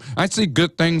really do. I see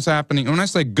good things happening. When I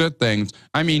say good things,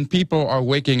 I mean people are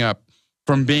waking up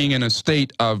from being in a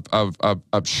state of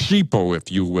sheeple,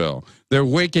 if you will. They're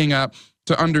waking up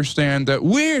to understand that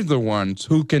we're the ones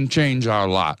who can change our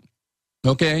lot.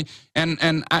 Okay, and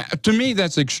to me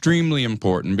that's extremely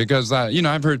important because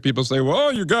I've heard people say, "Well,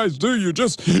 all you guys do, you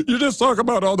just talk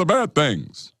about all the bad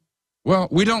things." Well,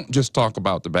 we don't just talk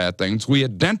about the bad things. We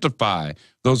identify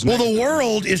those. Well, the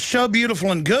world is so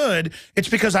beautiful and good. It's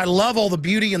because I love all the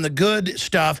beauty and the good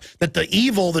stuff that the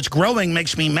evil that's growing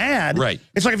makes me mad. Right.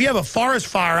 It's like if you have a forest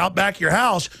fire out back of your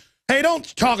house, hey, don't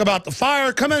talk about the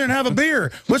fire. Come in and have a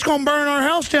beer. What's going to burn our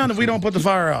house down if we don't put the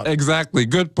fire out? Exactly.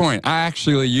 Good point. I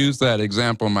actually use that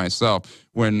example myself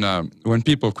when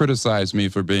people criticize me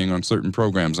for being on certain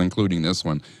programs, including this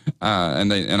one,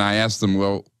 and I ask them,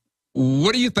 well,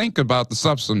 what do you think about the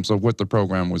substance of what the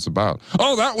program was about?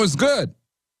 Oh, that was good.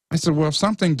 I said, well, if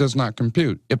something does not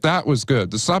compute, if that was good,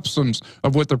 the substance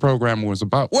of what the program was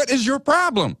about, what is your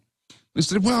problem? They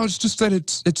said, well, it's just that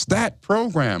it's that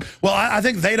program. Well, I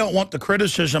think they don't want the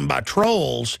criticism by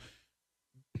trolls.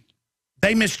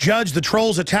 They misjudge the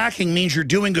trolls attacking means you're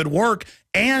doing good work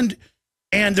and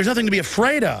there's nothing to be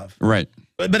afraid of. Right.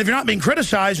 But if you're not being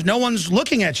criticized, no one's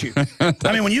looking at you.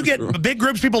 I mean, when you get big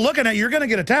groups of people looking at you, you're going to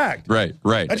get attacked. Right,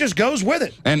 right. That just goes with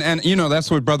it. And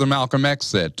that's what Brother Malcolm X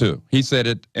said, too. He said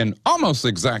it in almost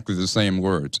exactly the same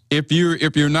words. If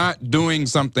you're not doing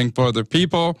something for the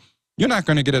people, you're not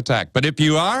going to get attacked. But if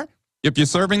you're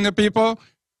serving the people,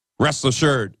 rest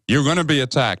assured, you're going to be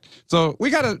attacked. So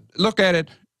we got to look at it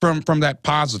from that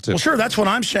positive. Well, sure, that's what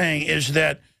I'm saying is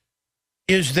that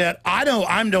I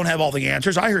don't have all the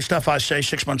answers. I hear stuff I say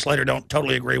 6 months later, don't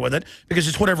totally agree with it because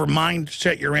it's whatever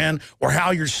mindset you're in or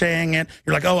how you're saying it.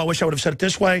 You're like, oh, I wish I would have said it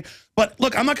this way. But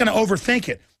look, I'm not going to overthink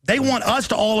it. They want us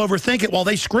to all overthink it while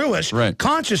they screw us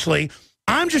consciously.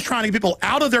 I'm just trying to get people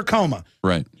out of their coma.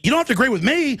 Right. You don't have to agree with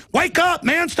me. Wake up,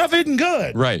 man. Stuff isn't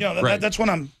good. Right. That's what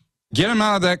I'm. Get them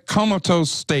out of that comatose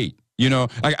state.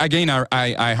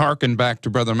 I hearken back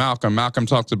to Brother Malcolm. Malcolm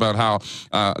talks about how,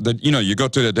 you go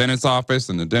to the dentist's office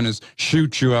and the dentist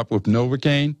shoots you up with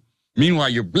Novocaine. Meanwhile,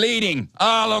 you're bleeding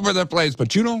all over the place,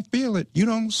 but you don't feel it. You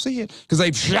don't see it because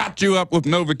they've shot you up with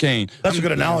Novocaine. That's a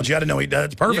good analogy. I didn't know he did.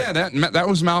 It's perfect. Yeah, that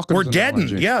was Malcolm's We're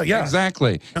deadened. Yeah.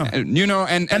 Exactly. Oh. And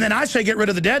then I say get rid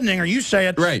of the deadening, or you say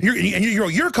it. Right.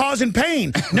 You're causing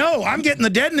pain. No, I'm getting the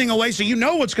deadening away so you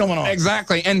know what's going on.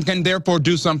 Exactly, and can therefore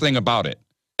do something about it.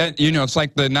 And, you know, it's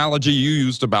like the analogy you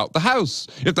used about the house.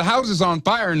 If the house is on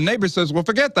fire and the neighbor says, well,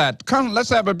 forget that. Come, let's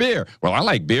have a beer. Well, I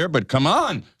like beer, but come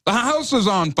on. The house is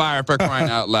on fire, for crying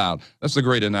out loud. That's a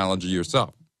great analogy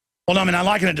yourself. Well, no, I mean, I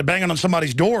liken it to banging on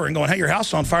somebody's door and going, hey, your house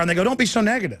is on fire. And they go, don't be so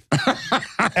negative.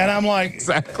 And I'm like,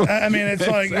 exactly. I mean, it's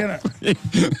exactly. like,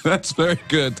 you know. That's very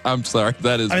good. I'm sorry.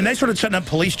 That is. I mean, they started setting up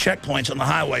police checkpoints on the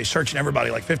highway, searching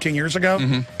everybody like 15 years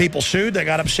ago. People sued. They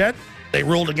got upset. They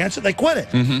ruled against it. They quit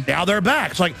it. Now they're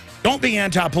back. It's like, don't be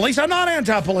anti-police. I'm not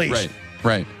anti-police.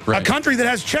 Right. A country that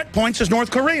has checkpoints is North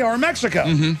Korea or Mexico.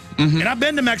 And I've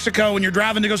been to Mexico when you're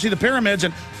driving to go see the pyramids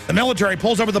and the military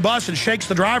pulls over the bus and shakes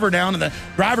the driver down and the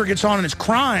driver gets on and is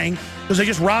crying because they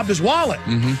just robbed his wallet.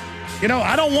 You know,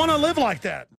 I don't want to live like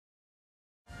that.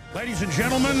 Ladies and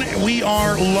gentlemen, we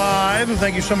are live.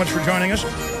 Thank you so much for joining us.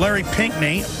 Larry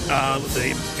Pinkney,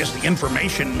 the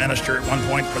information minister at one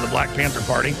point for the Black Panther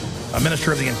Party,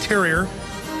 Minister of the Interior,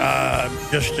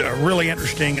 just a really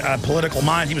interesting political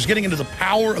mind. He was getting into the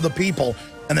power of the people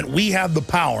and that we have the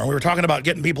power. And we were talking about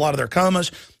getting people out of their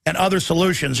comas and other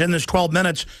solutions. In this 12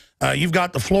 minutes, you've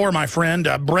got the floor, my friend.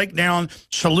 Break down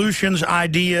solutions,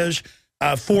 ideas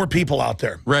for people out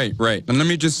there. Right. And let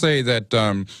me just say that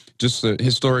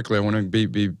historically, I want to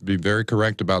be very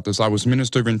correct about this. I was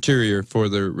Minister of Interior for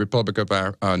the Republic of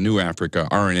New Africa,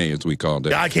 RNA as we called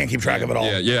it. I can't keep track of it all.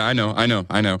 Yeah, I know.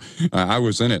 I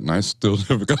was in it, and it's still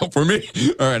difficult for me.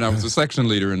 All right, I was a section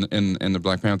leader in the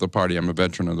Black Panther Party. I'm a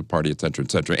veteran of the party, et cetera,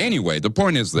 et cetera. Anyway, the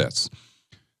point is this.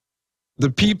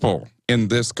 The people in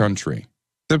this country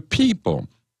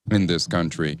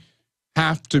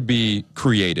have to be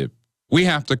creative. We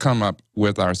have to come up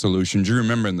with our solutions. You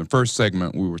remember in the first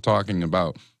segment we were talking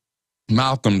about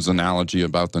Malcolm's analogy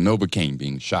about the Novocaine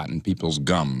being shot in people's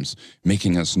gums,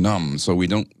 making us numb so we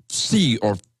don't see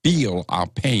or feel our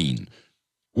pain.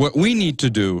 What we need to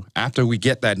do after we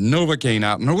get that Novocaine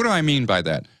out, and what do I mean by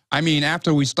that? I mean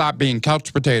after we stop being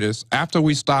couch potatoes, after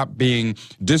we stop being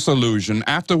disillusioned,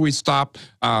 after we stop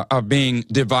being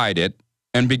divided,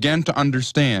 and begin to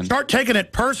understand. Start taking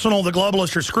it personal, the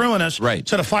globalists are screwing us,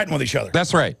 instead of fighting with each other.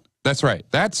 That's right.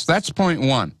 That's point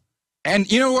one.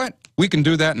 And you know what? We can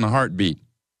do that in a heartbeat.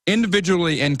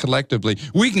 Individually and collectively,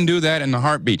 we can do that in a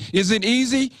heartbeat. Is it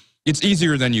easy? It's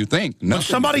easier than you think. When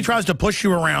somebody tries to push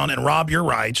you around and rob your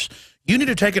rights, you need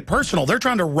to take it personal. They're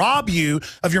trying to rob you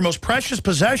of your most precious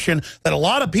possession that a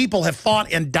lot of people have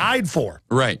fought and died for.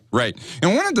 Right.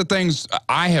 And one of the things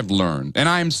I have learned, and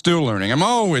I'm still learning, I'm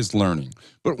always learning,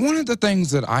 but one of the things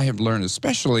that I have learned,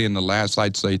 especially in the last,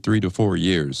 I'd say, 3 to 4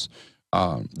 years,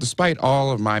 despite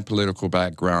all of my political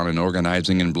background and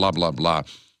organizing and blah, blah, blah,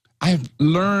 I have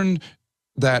learned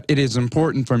that it is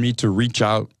important for me to reach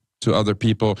out to other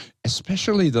people,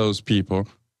 especially those people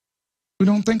who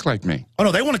don't think like me. Oh,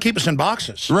 no, they want to keep us in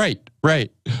boxes. Right.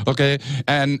 Okay.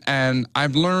 And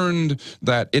I've learned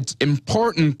that it's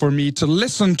important for me to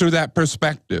listen to that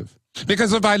perspective.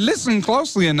 Because if I listen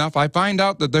closely enough, I find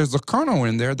out that there's a kernel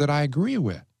in there that I agree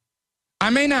with. I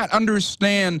may not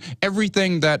understand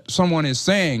everything that someone is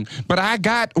saying, but I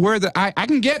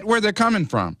can get where they're coming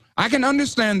from. I can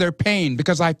understand their pain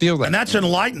because I feel that. And that's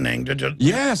enlightening.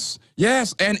 Yes,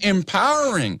 and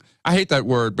empowering. I hate that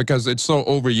word because it's so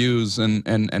overused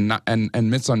and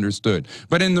misunderstood.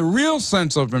 But in the real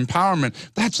sense of empowerment,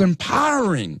 that's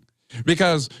empowering.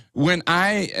 Because when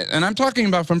and I'm talking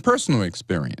about from personal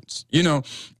experience, you know,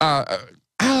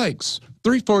 Alex,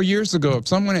 3-4 years ago, if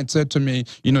someone had said to me,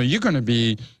 you know, you're going to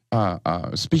be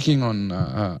speaking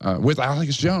on with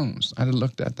Alex Jones, I'd have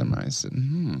looked at them and I said,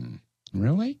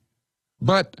 really?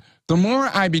 But the more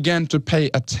I began to pay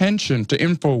attention to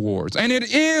InfoWars, and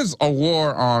it is a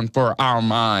war on for our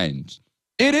minds.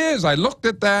 It is. I looked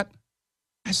at that.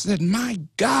 I said, my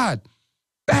God,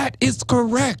 that is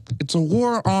correct. It's a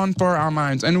war on for our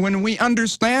minds. And when we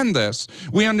understand this,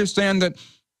 we understand that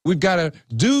we've got to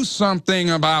do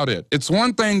something about it. It's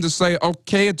one thing to say,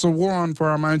 okay, it's a war on for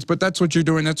our minds, but that's what you're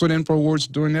doing. That's what InfoWars is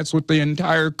doing. That's what the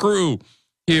entire crew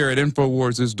here at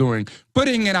InfoWars is doing.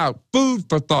 Putting it out, food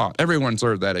for thought. Everyone's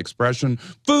heard that expression,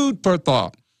 food for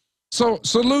thought. So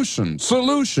solutions.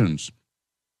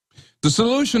 The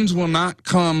solutions will not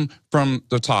come from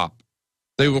the top.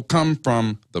 They will come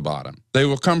from the bottom. They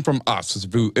will come from us.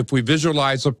 If we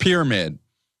visualize a pyramid,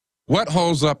 what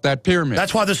holds up that pyramid?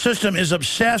 That's why the system is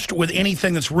obsessed with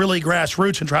anything that's really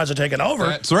grassroots and tries to take it over.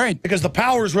 That's right. Because the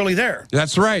power is really there.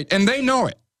 That's right. And they know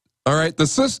it. All right. The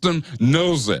system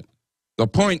knows it. The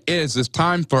point is, it's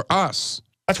time for us.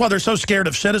 That's why they're so scared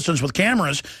of citizens with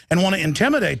cameras and want to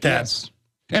intimidate that. Yes.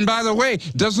 And by the way,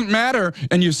 doesn't matter.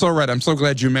 And you're so right. I'm so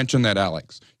glad you mentioned that,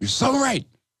 Alex. You're so right.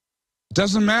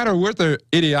 Doesn't matter what their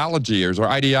ideology is or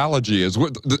ideology is.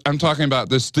 I'm talking about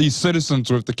these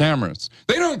citizens with the cameras.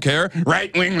 They don't care.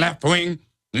 Right wing, left wing,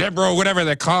 liberal, whatever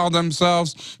they call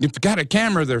themselves. If you got a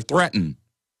camera, they're threatened.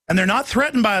 And they're not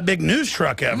threatened by a big news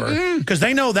truck ever, because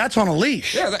they know that's on a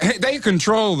leash. Yeah, they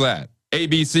control that.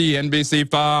 ABC, NBC,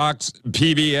 Fox,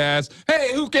 PBS.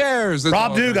 Hey, who cares?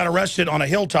 Rob Dew got arrested on a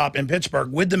hilltop in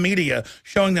Pittsburgh with the media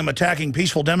showing them attacking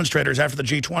peaceful demonstrators after the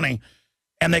G20.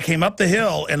 And they came up the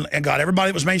hill and got everybody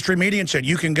that was mainstream media and said,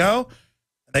 you can go.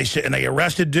 And they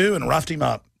arrested Dew and roughed him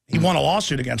up. He won a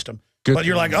lawsuit against him. Good. But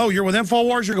you're like, oh, you're with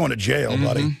InfoWars? You're going to jail,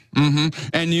 buddy.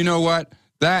 And you know what?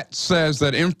 That says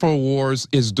that InfoWars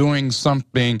is doing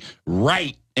something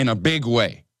right in a big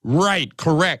way. Right,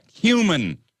 correct,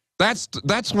 human.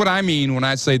 That's what I mean when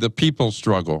I say the people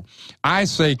struggle. I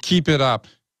say keep it up.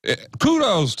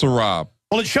 Kudos to Rob.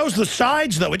 Well, it shows the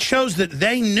sides, though. It shows that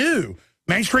they knew.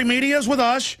 Mainstream media is with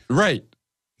us. Right.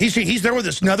 He's there with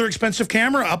this another expensive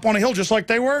camera up on a hill just like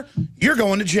they were. You're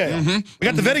going to jail. We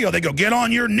got the video. They go, get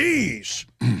on your knees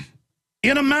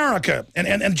in America. And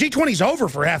G20's over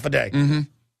for half a day.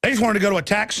 They just wanted to go to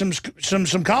attack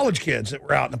some college kids that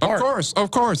were out in the park.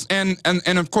 Of course. And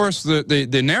of course,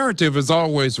 the narrative is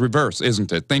always reverse,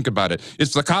 isn't it? Think about it.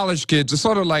 It's the college kids. It's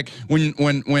sort of like when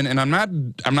and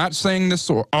I'm not saying this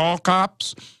for all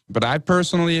cops, but I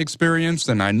personally experienced,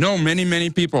 and I know many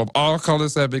people of all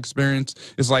colors have experienced,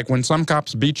 it's like when some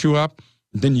cops beat you up,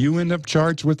 then you end up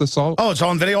charged with assault. Oh, it's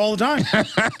on video all the time.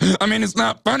 I mean, it's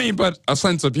not funny, but a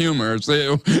sense of humor.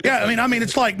 Yeah, I mean,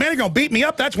 it's like, man, you're going to beat me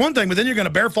up. That's one thing, but then you're going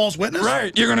to bear false witness?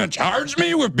 Right. You're going to charge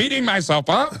me with beating myself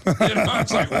up? You know,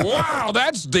 it's like, wow,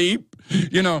 that's deep.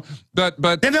 You know, but...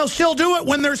 And they'll still do it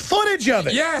when there's footage of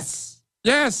it. Yes.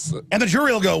 Yes. And the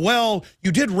jury will go, well,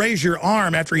 you did raise your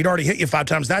arm after he'd already hit you 5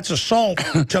 times. That's assault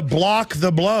to block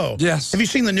the blow. Yes. Have you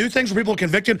seen the new things where people are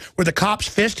convicted where the cop's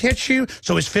fist hits you,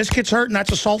 so his fist gets hurt, and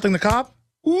that's assaulting the cop?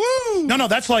 Woo! No,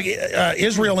 that's like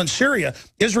Israel and Syria.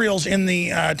 Israel's in the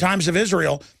Times of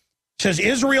Israel. Says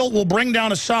Israel will bring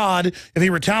down Assad if he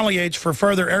retaliates for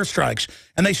further airstrikes.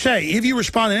 And they say, if you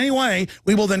respond in any way,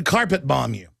 we will then carpet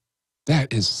bomb you.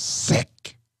 That is sick.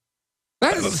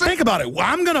 Think about it.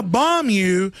 I'm going to bomb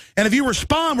you, and if you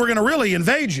respond, we're going to really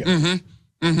invade you.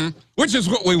 Which is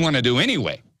what we want to do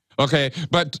anyway. Okay,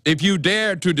 but if you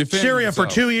dare to defend Syria yourself,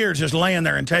 for 2 years is laying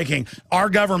there and taking our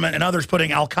government and others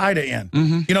putting Al-Qaeda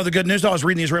in. You know, the good news, though, I was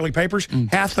reading the Israeli papers.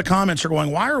 Half the comments are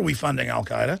going, why are we funding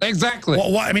Al-Qaeda? Exactly.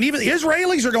 Well, I mean, even the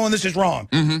Israelis are going, this is wrong.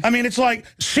 I mean, it's like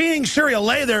seeing Syria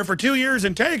lay there for 2 years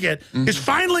and take it is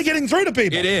finally getting through to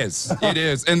people. It is. It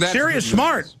is. And that's Syria's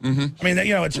smart. I mean,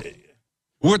 you know, it's...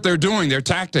 What they're doing, their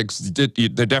tactics, they're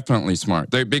definitely smart.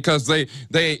 Because I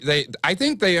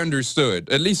think they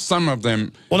understood, at least some of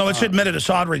them. Well, no, it's admitted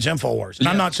Assad reads InfoWars. And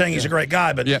I'm not saying he's a great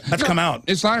guy, but that's come out.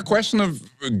 It's not a question of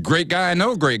great guy,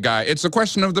 no great guy. It's a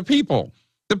question of the people.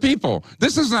 The people.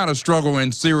 This is not a struggle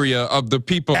in Syria of the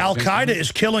people. Al-Qaeda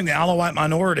is killing the Alawite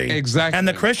minority. Exactly. And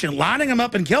the Christian, lining them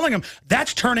up and killing them.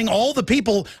 That's turning all the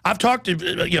people. I've talked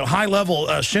to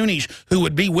high-level Sunnis who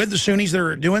would be with the Sunnis that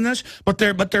are doing this, but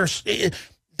they're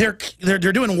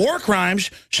doing war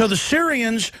crimes, so the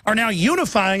Syrians are now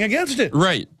unifying against it.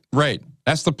 Right, right.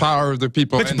 That's the power of the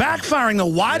people. It's backfiring, though.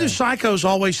 Why do psychos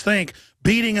always think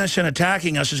beating us and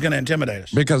attacking us is going to intimidate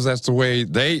us? Because that's the way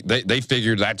they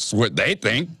figure that's what they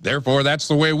think. Therefore, that's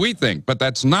the way we think. But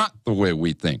that's not the way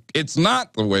we think. It's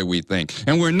not the way we think.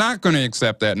 And we're not going to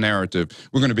accept that narrative.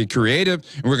 We're going to be creative,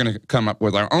 and we're going to come up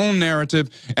with our own narrative.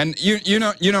 And, you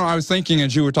know, I was thinking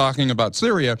as you were talking about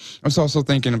Syria, I was also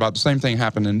thinking about the same thing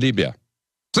happened in Libya.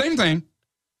 Same thing.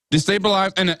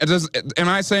 Destabilized, and am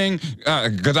I saying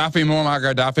Muammar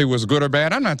Gaddafi was good or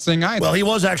bad? I'm not saying either. Well, he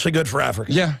was actually good for Africa.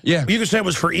 Yeah. You could say it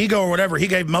was for ego or whatever. He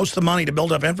gave most of the money to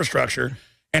build up infrastructure,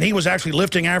 and he was actually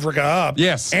lifting Africa up.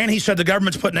 Yes. And he said the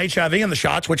government's putting HIV in the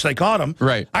shots, which they caught him.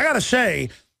 Right. I got to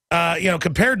say,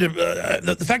 compared to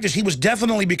the fact is he was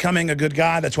definitely becoming a good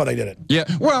guy. That's why they did it. Yeah.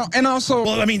 Well, and also...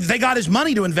 Well, I mean, they got his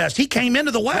money to invest. He came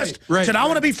into the West, said, I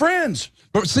want to be friends.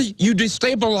 But see, you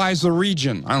destabilize the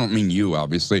region. I don't mean you,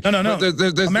 obviously. No.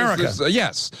 There's America.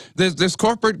 Yes. This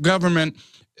corporate government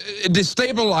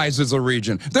destabilizes a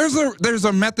region. There's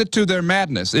a method to their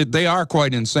madness. They are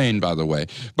quite insane, by the way.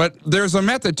 But there's a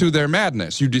method to their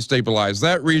madness. You destabilize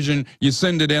that region. You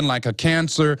send it in like a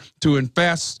cancer to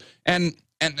infest and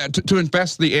to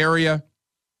infest the area.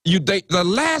 The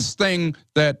last thing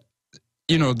that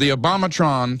the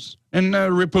Obamatrons and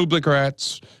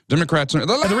Democrats,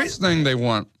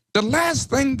 the last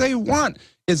thing they want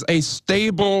is a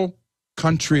stable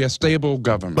country, a stable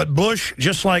government. But Bush,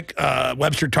 just like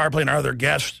Webster Tarpley and our other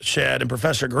guests said, and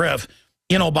Professor Griff,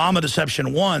 in Obama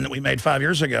Deception 1 that we made 5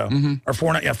 years ago, or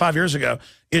 5 years ago,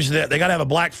 is that they got to have a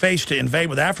black face to invade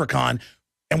with AFRICON.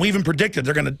 And we even predicted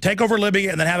they're going to take over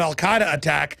Libya and then have al-Qaeda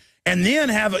attack and then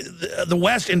have the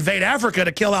West invade Africa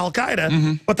to kill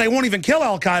al-Qaeda. But they won't even kill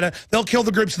al-Qaeda. They'll kill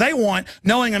the groups they want,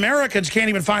 knowing Americans can't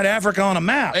even find Africa on a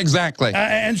map. Exactly.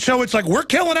 And so it's like, we're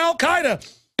killing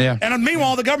al-Qaeda. Yeah. And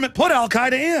meanwhile, the government put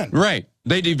al-Qaeda in. Right.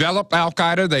 They developed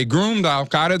al-Qaeda, they groomed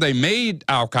al-Qaeda, they made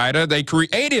al-Qaeda, they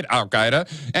created al-Qaeda,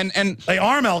 and they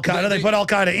arm al-Qaeda, they put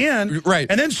al-Qaeda in, right,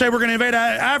 and then say we're going to invade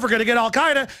Africa to get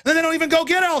al-Qaeda, then they don't even go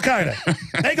get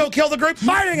al-Qaeda. They go kill the group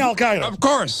fighting al-Qaeda. Of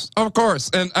course, of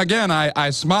course. And again, I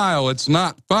smile, it's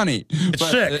not funny. It's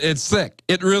sick. It's sick.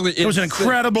 It really is. It was an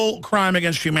incredible crime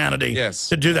against humanity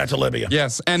to do that to Libya.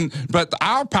 Yes, but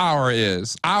our power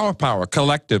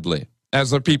collectively,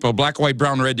 as a people, black, white,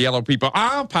 brown, red, yellow people,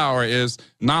 our power is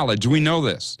knowledge. We know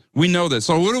this. We know this.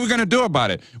 So what are we going to do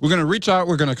about it? We're going to reach out.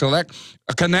 We're going to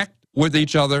connect with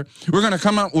each other. We're going to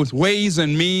come up with ways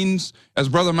and means. As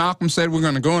Brother Malcolm said, we're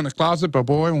going to go in the closet. But,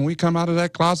 boy, when we come out of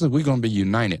that closet, we're going to be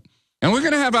united. And we're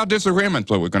going to have our disagreements,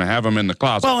 but we're going to have them in the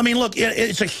closet. Well, I mean, look,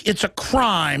 it's a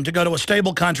crime to go to a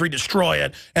stable country, destroy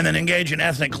it, and then engage in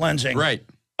ethnic cleansing. Right.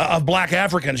 Of black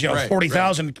Africans,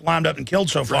 40,000 climbed up and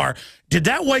killed so far. Did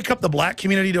that wake up the black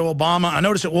community to Obama? I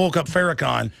noticed it woke up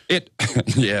Farrakhan.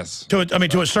 Yes.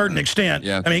 To a certain extent.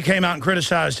 Yeah. I mean, he came out and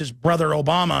criticized his brother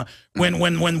Obama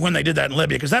when they did that in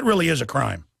Libya, because that really is a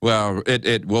crime. Well,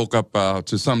 it woke up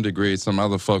to some degree some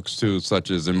other folks too,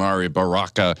 such as Imari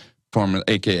Baraka, former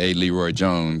AKA Leroy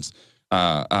Jones.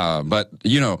 But,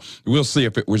 we'll see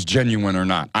if it was genuine or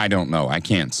not. I don't know. I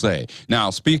can't say. Now,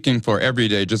 speaking for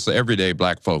just the everyday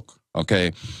black folk,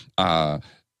 okay, I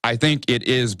think it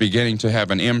is beginning to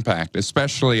have an impact,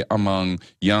 especially among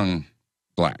young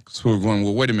blacks who are going,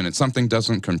 well, wait a minute, something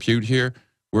doesn't compute here.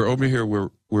 We're over here,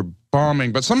 we're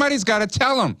bombing, but somebody's got to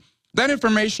tell them. That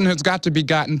information has got to be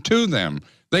gotten to them.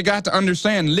 They got to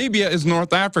understand Libya is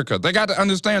North Africa. They got to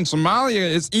understand Somalia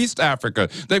is East Africa.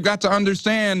 They've got to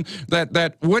understand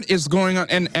that what is going on.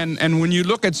 And when you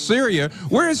look at Syria,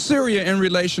 where is Syria in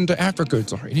relation to Africa?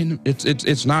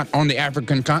 It's not on the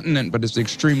African continent, but it's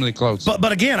extremely close.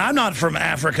 But again, I'm not from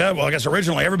Africa. Well, I guess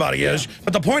originally everybody is.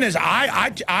 But the point is,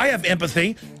 I have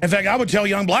empathy. In fact, I would tell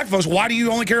young black folks, why do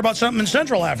you only care about something in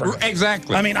Central Africa?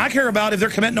 Exactly. I mean, I care about if they're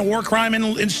committing a war crime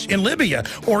in Libya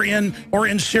or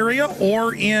in Syria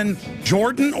or in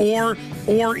Jordan or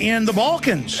in the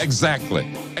Balkans.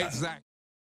 Exactly.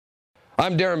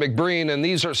 I'm Darren McBreen, and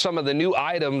these are some of the new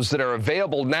items that are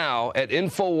available now at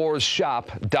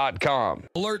InfoWarsShop.com.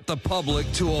 Alert the public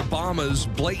to Obama's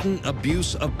blatant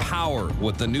abuse of power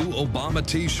with the new Obama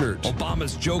t-shirt.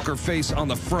 Obama's Joker face on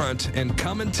the front and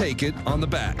come and take it on the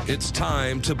back. It's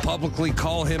time to publicly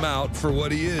call him out for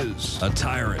what he is, a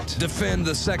tyrant. Defend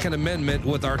the Second Amendment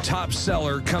with our top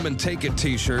seller Come and Take It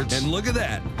t-shirts. And look at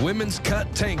that, women's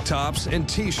cut tank tops and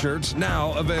t-shirts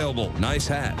now available. Nice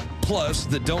hat. Plus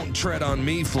the Don't Tread on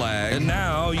Me flag. And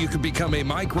now you can become a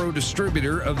micro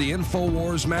distributor of the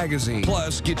InfoWars magazine.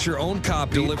 Plus, get your own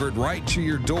copy delivered right to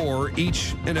your door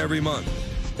each and every month.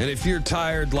 And if you're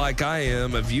tired like I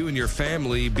am of you and your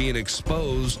family being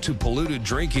exposed to polluted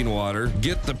drinking water,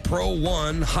 get the Pro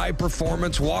One high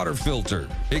performance water filter.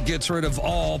 It gets rid of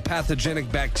all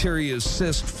pathogenic bacteria,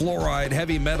 cyst, fluoride,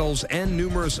 heavy metals, and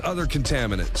numerous other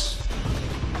contaminants.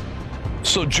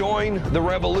 So join the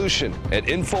revolution at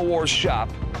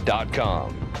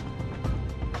InfoWarsShop.com.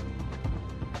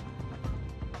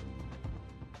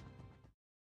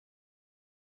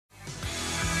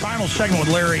 Final segment with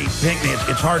Larry Pinkney.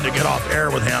 It's hard to get off air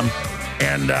with him.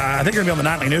 And I think you're going to be on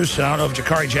the nightly news. So I don't know if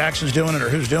Jakari Jackson's doing it or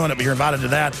who's doing it, but you're invited to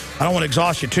that. I don't want to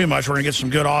exhaust you too much. We're going to get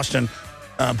some good Austin,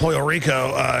 Puerto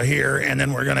Rico here, and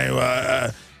then we're going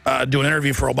to do an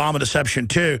interview for Obama Deception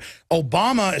 2.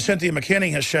 Obama, as Cynthia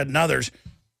McKinney has said and others,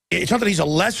 it's not that he's a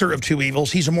lesser of two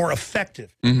evils, he's a more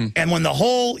effective. And when the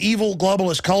whole evil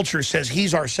globalist culture says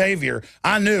he's our savior,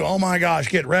 I knew, oh my gosh,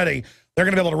 get ready. They're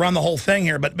going to be able to run the whole thing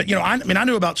here. But I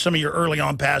knew about some of your early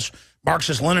on past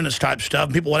Marxist-Leninist type stuff.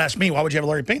 And people would ask me, why would you have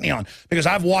Larry Pinkney on? Because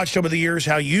I've watched over the years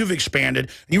how you've expanded.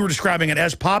 You were describing it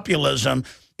as populism,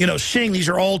 seeing these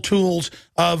are all tools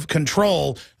of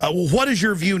control. What is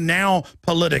your view now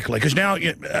politically? Because now,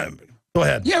 go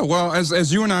ahead. Yeah, well,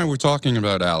 as you and I were talking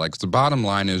about, Alex, the bottom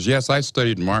line is, yes, I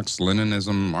studied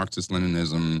Marxist-Leninism,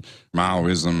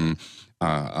 Maoism.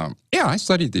 Yeah, I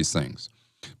studied these things.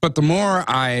 But the more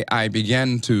I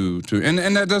began to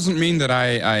and that doesn't mean that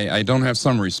I don't have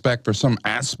some respect for some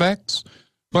aspects,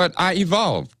 but I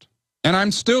evolved, and I'm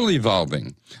still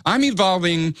evolving. I'm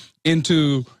evolving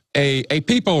into a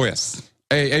peopleist.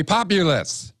 a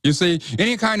populace. You see,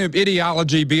 any kind of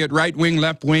ideology, be it right wing,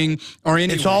 left wing, or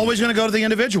any. It's always going to go to the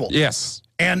individual. Yes,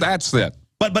 and that's it.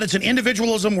 But it's an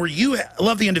individualism where you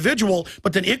love the individual,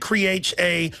 but then it creates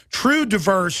a true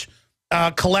diverse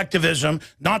collectivism,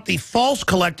 not the false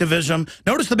collectivism.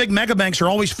 Notice the big mega banks are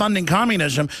always funding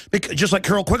communism, because, just like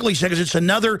Carol quickly said, because it's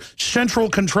another central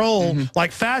control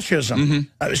like fascism.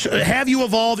 So have you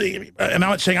evolved? I'm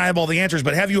not saying I have all the answers,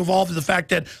 but have you evolved to the fact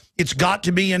that it's got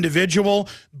to be individual,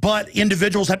 but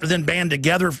individuals have to then band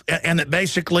together, and that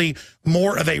basically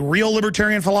more of a real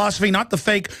libertarian philosophy, not the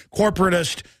fake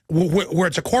corporatist where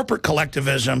it's a corporate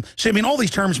collectivism. See, I mean, all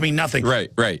these terms mean nothing.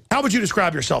 Right, right. How would you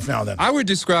describe yourself now, then? I would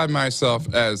describe myself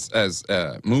as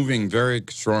moving very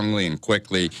strongly and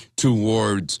quickly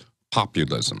towards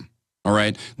populism. All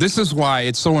right? This is why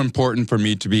it's so important for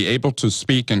me to be able to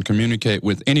speak and communicate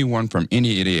with anyone from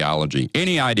any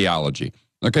ideology,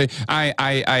 okay?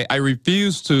 I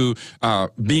refuse to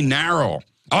be narrow.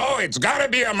 Oh, it's got to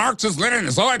be a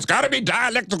Marxist-Leninist. Oh, it's got to be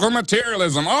dialectical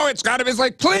materialism. Oh, it's got to be, it's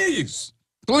like, please.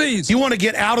 Please. You want to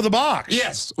get out of the box.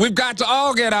 Yes, we've got to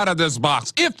all get out of this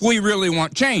box if we really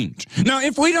want change. Now,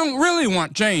 if we don't really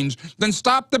want change, then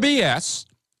stop the BS.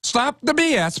 Stop the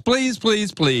BS, please,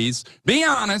 please, please. Be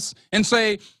honest and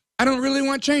say, I don't really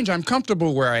want change. I'm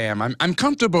comfortable where I am. I'm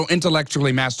comfortable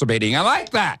intellectually masturbating. I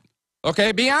like that.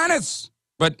 Okay, be honest.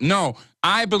 But no,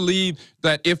 I believe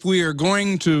that if we are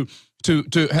going to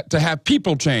have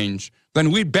people change,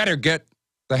 then we better get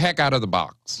the heck out of the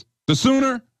box. The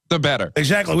sooner, the better.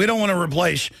 Exactly. We don't want to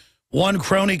replace one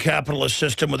crony capitalist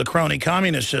system with a crony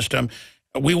communist system.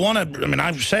 We want to, I mean,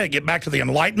 I say, get back to the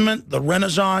Enlightenment, the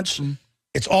Renaissance.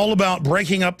 It's all about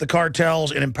breaking up the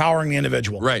cartels and empowering the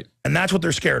individual. Right. And that's what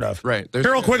they're scared of. Right.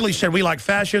 Carol quickly said, we like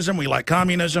fascism, we like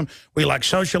communism, we like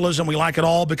socialism, we like it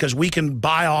all because we can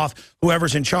buy off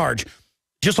whoever's in charge.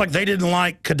 Just like they didn't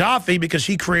like Gaddafi because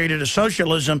he created a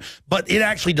socialism, but it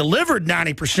actually delivered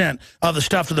 90% of the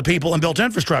stuff to the people and built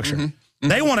infrastructure.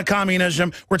 They want a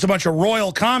communism where it's a bunch of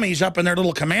royal commies up in their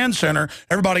little command center.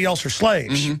 Everybody else are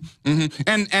slaves.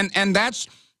 And that's,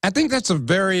 I think that's a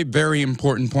very, very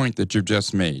important point that you've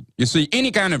just made. You see,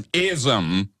 any kind of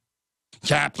ism,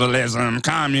 capitalism,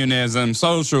 communism,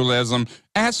 socialism,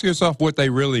 ask yourself what they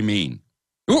really mean.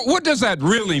 What does that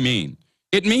really mean?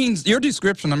 It means, your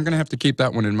description, I'm going to have to keep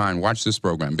that one in mind. Watch this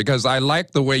program, because I like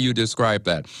the way you describe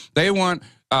that. They want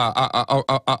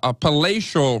a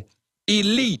palatial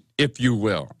elite, if you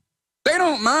will. They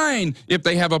don't mind if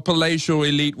they have a palatial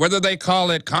elite, whether they call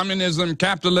it communism,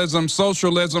 capitalism,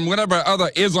 socialism, whatever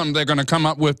other ism they're going to come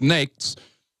up with next.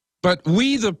 But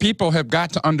we, the people, have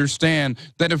got to understand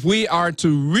that if we are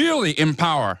to really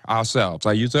empower ourselves,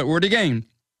 I use that word again,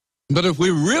 but if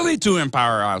we're really to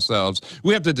empower ourselves,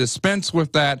 we have to dispense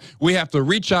with that. We have to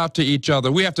reach out to each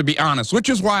other. We have to be honest, which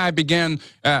is why I began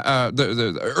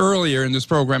earlier in this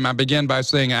program, I began by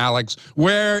saying, Alex,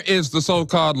 where is the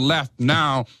so-called left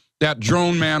now that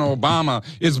drone man Obama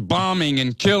is bombing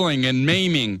and killing and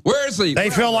maiming? Where is he? They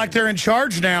feel like they're in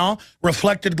charge now,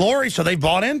 reflected glory, so they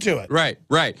bought into it. Right,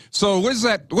 right. So what is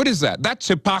that? What is that? That's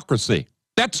hypocrisy.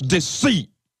 That's deceit.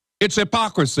 It's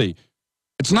hypocrisy.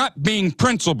 It's not being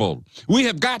principled. We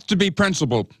have got to be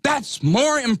principled. That's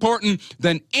more important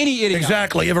than any idiot.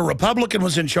 Exactly. If a Republican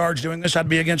was in charge doing this, I'd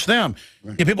be against them.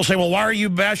 Right. If people say, well, why are you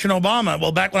bashing Obama?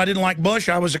 Well, back when I didn't like Bush,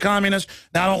 I was a communist.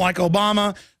 Now I don't like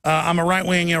Obama. I'm a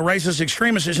right-wing, racist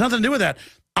extremist. It's nothing to do with that.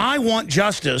 I want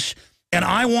justice, and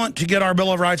I want to get our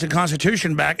Bill of Rights and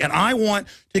Constitution back, and I want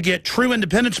to get true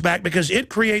independence back because it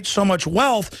creates so much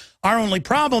wealth. Our only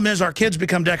problem is our kids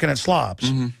become decadent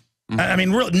slobs. I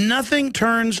mean, nothing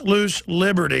turns loose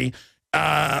liberty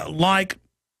like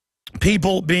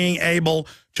people being able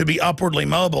to be upwardly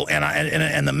mobile.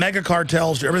 And the mega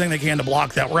cartels do everything they can to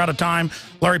block that. We're out of time.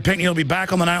 Larry Pinkney will be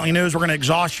back on the Nightly News. We're going to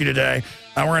exhaust you today.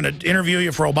 We're going to interview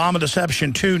you for Obama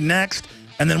Deception 2 next.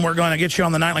 And then we're going to get you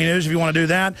on the Nightly News if you want to do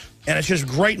that. And it's just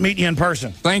great meeting you in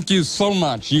person. Thank you so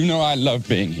much. You know I love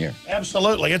being here.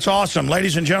 Absolutely. It's awesome.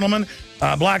 Ladies and gentlemen,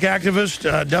 Black Activist,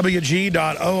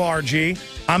 WG.org.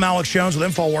 I'm Alex Jones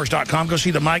with Infowars.com. Go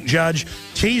see the Mike Judge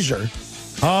teaser.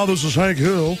 Oh, this is Hank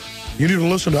Hill. You need to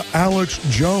listen to Alex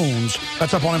Jones.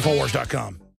 That's up on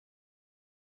Infowars.com.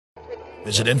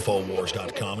 Visit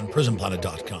Infowars.com and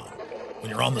PrisonPlanet.com.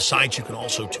 When you're on the site, you can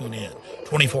also tune in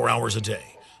 24 hours a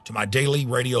day to my daily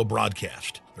radio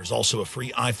broadcast. There's also a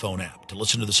free iPhone app to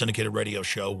listen to the syndicated radio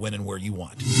show when and where you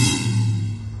want.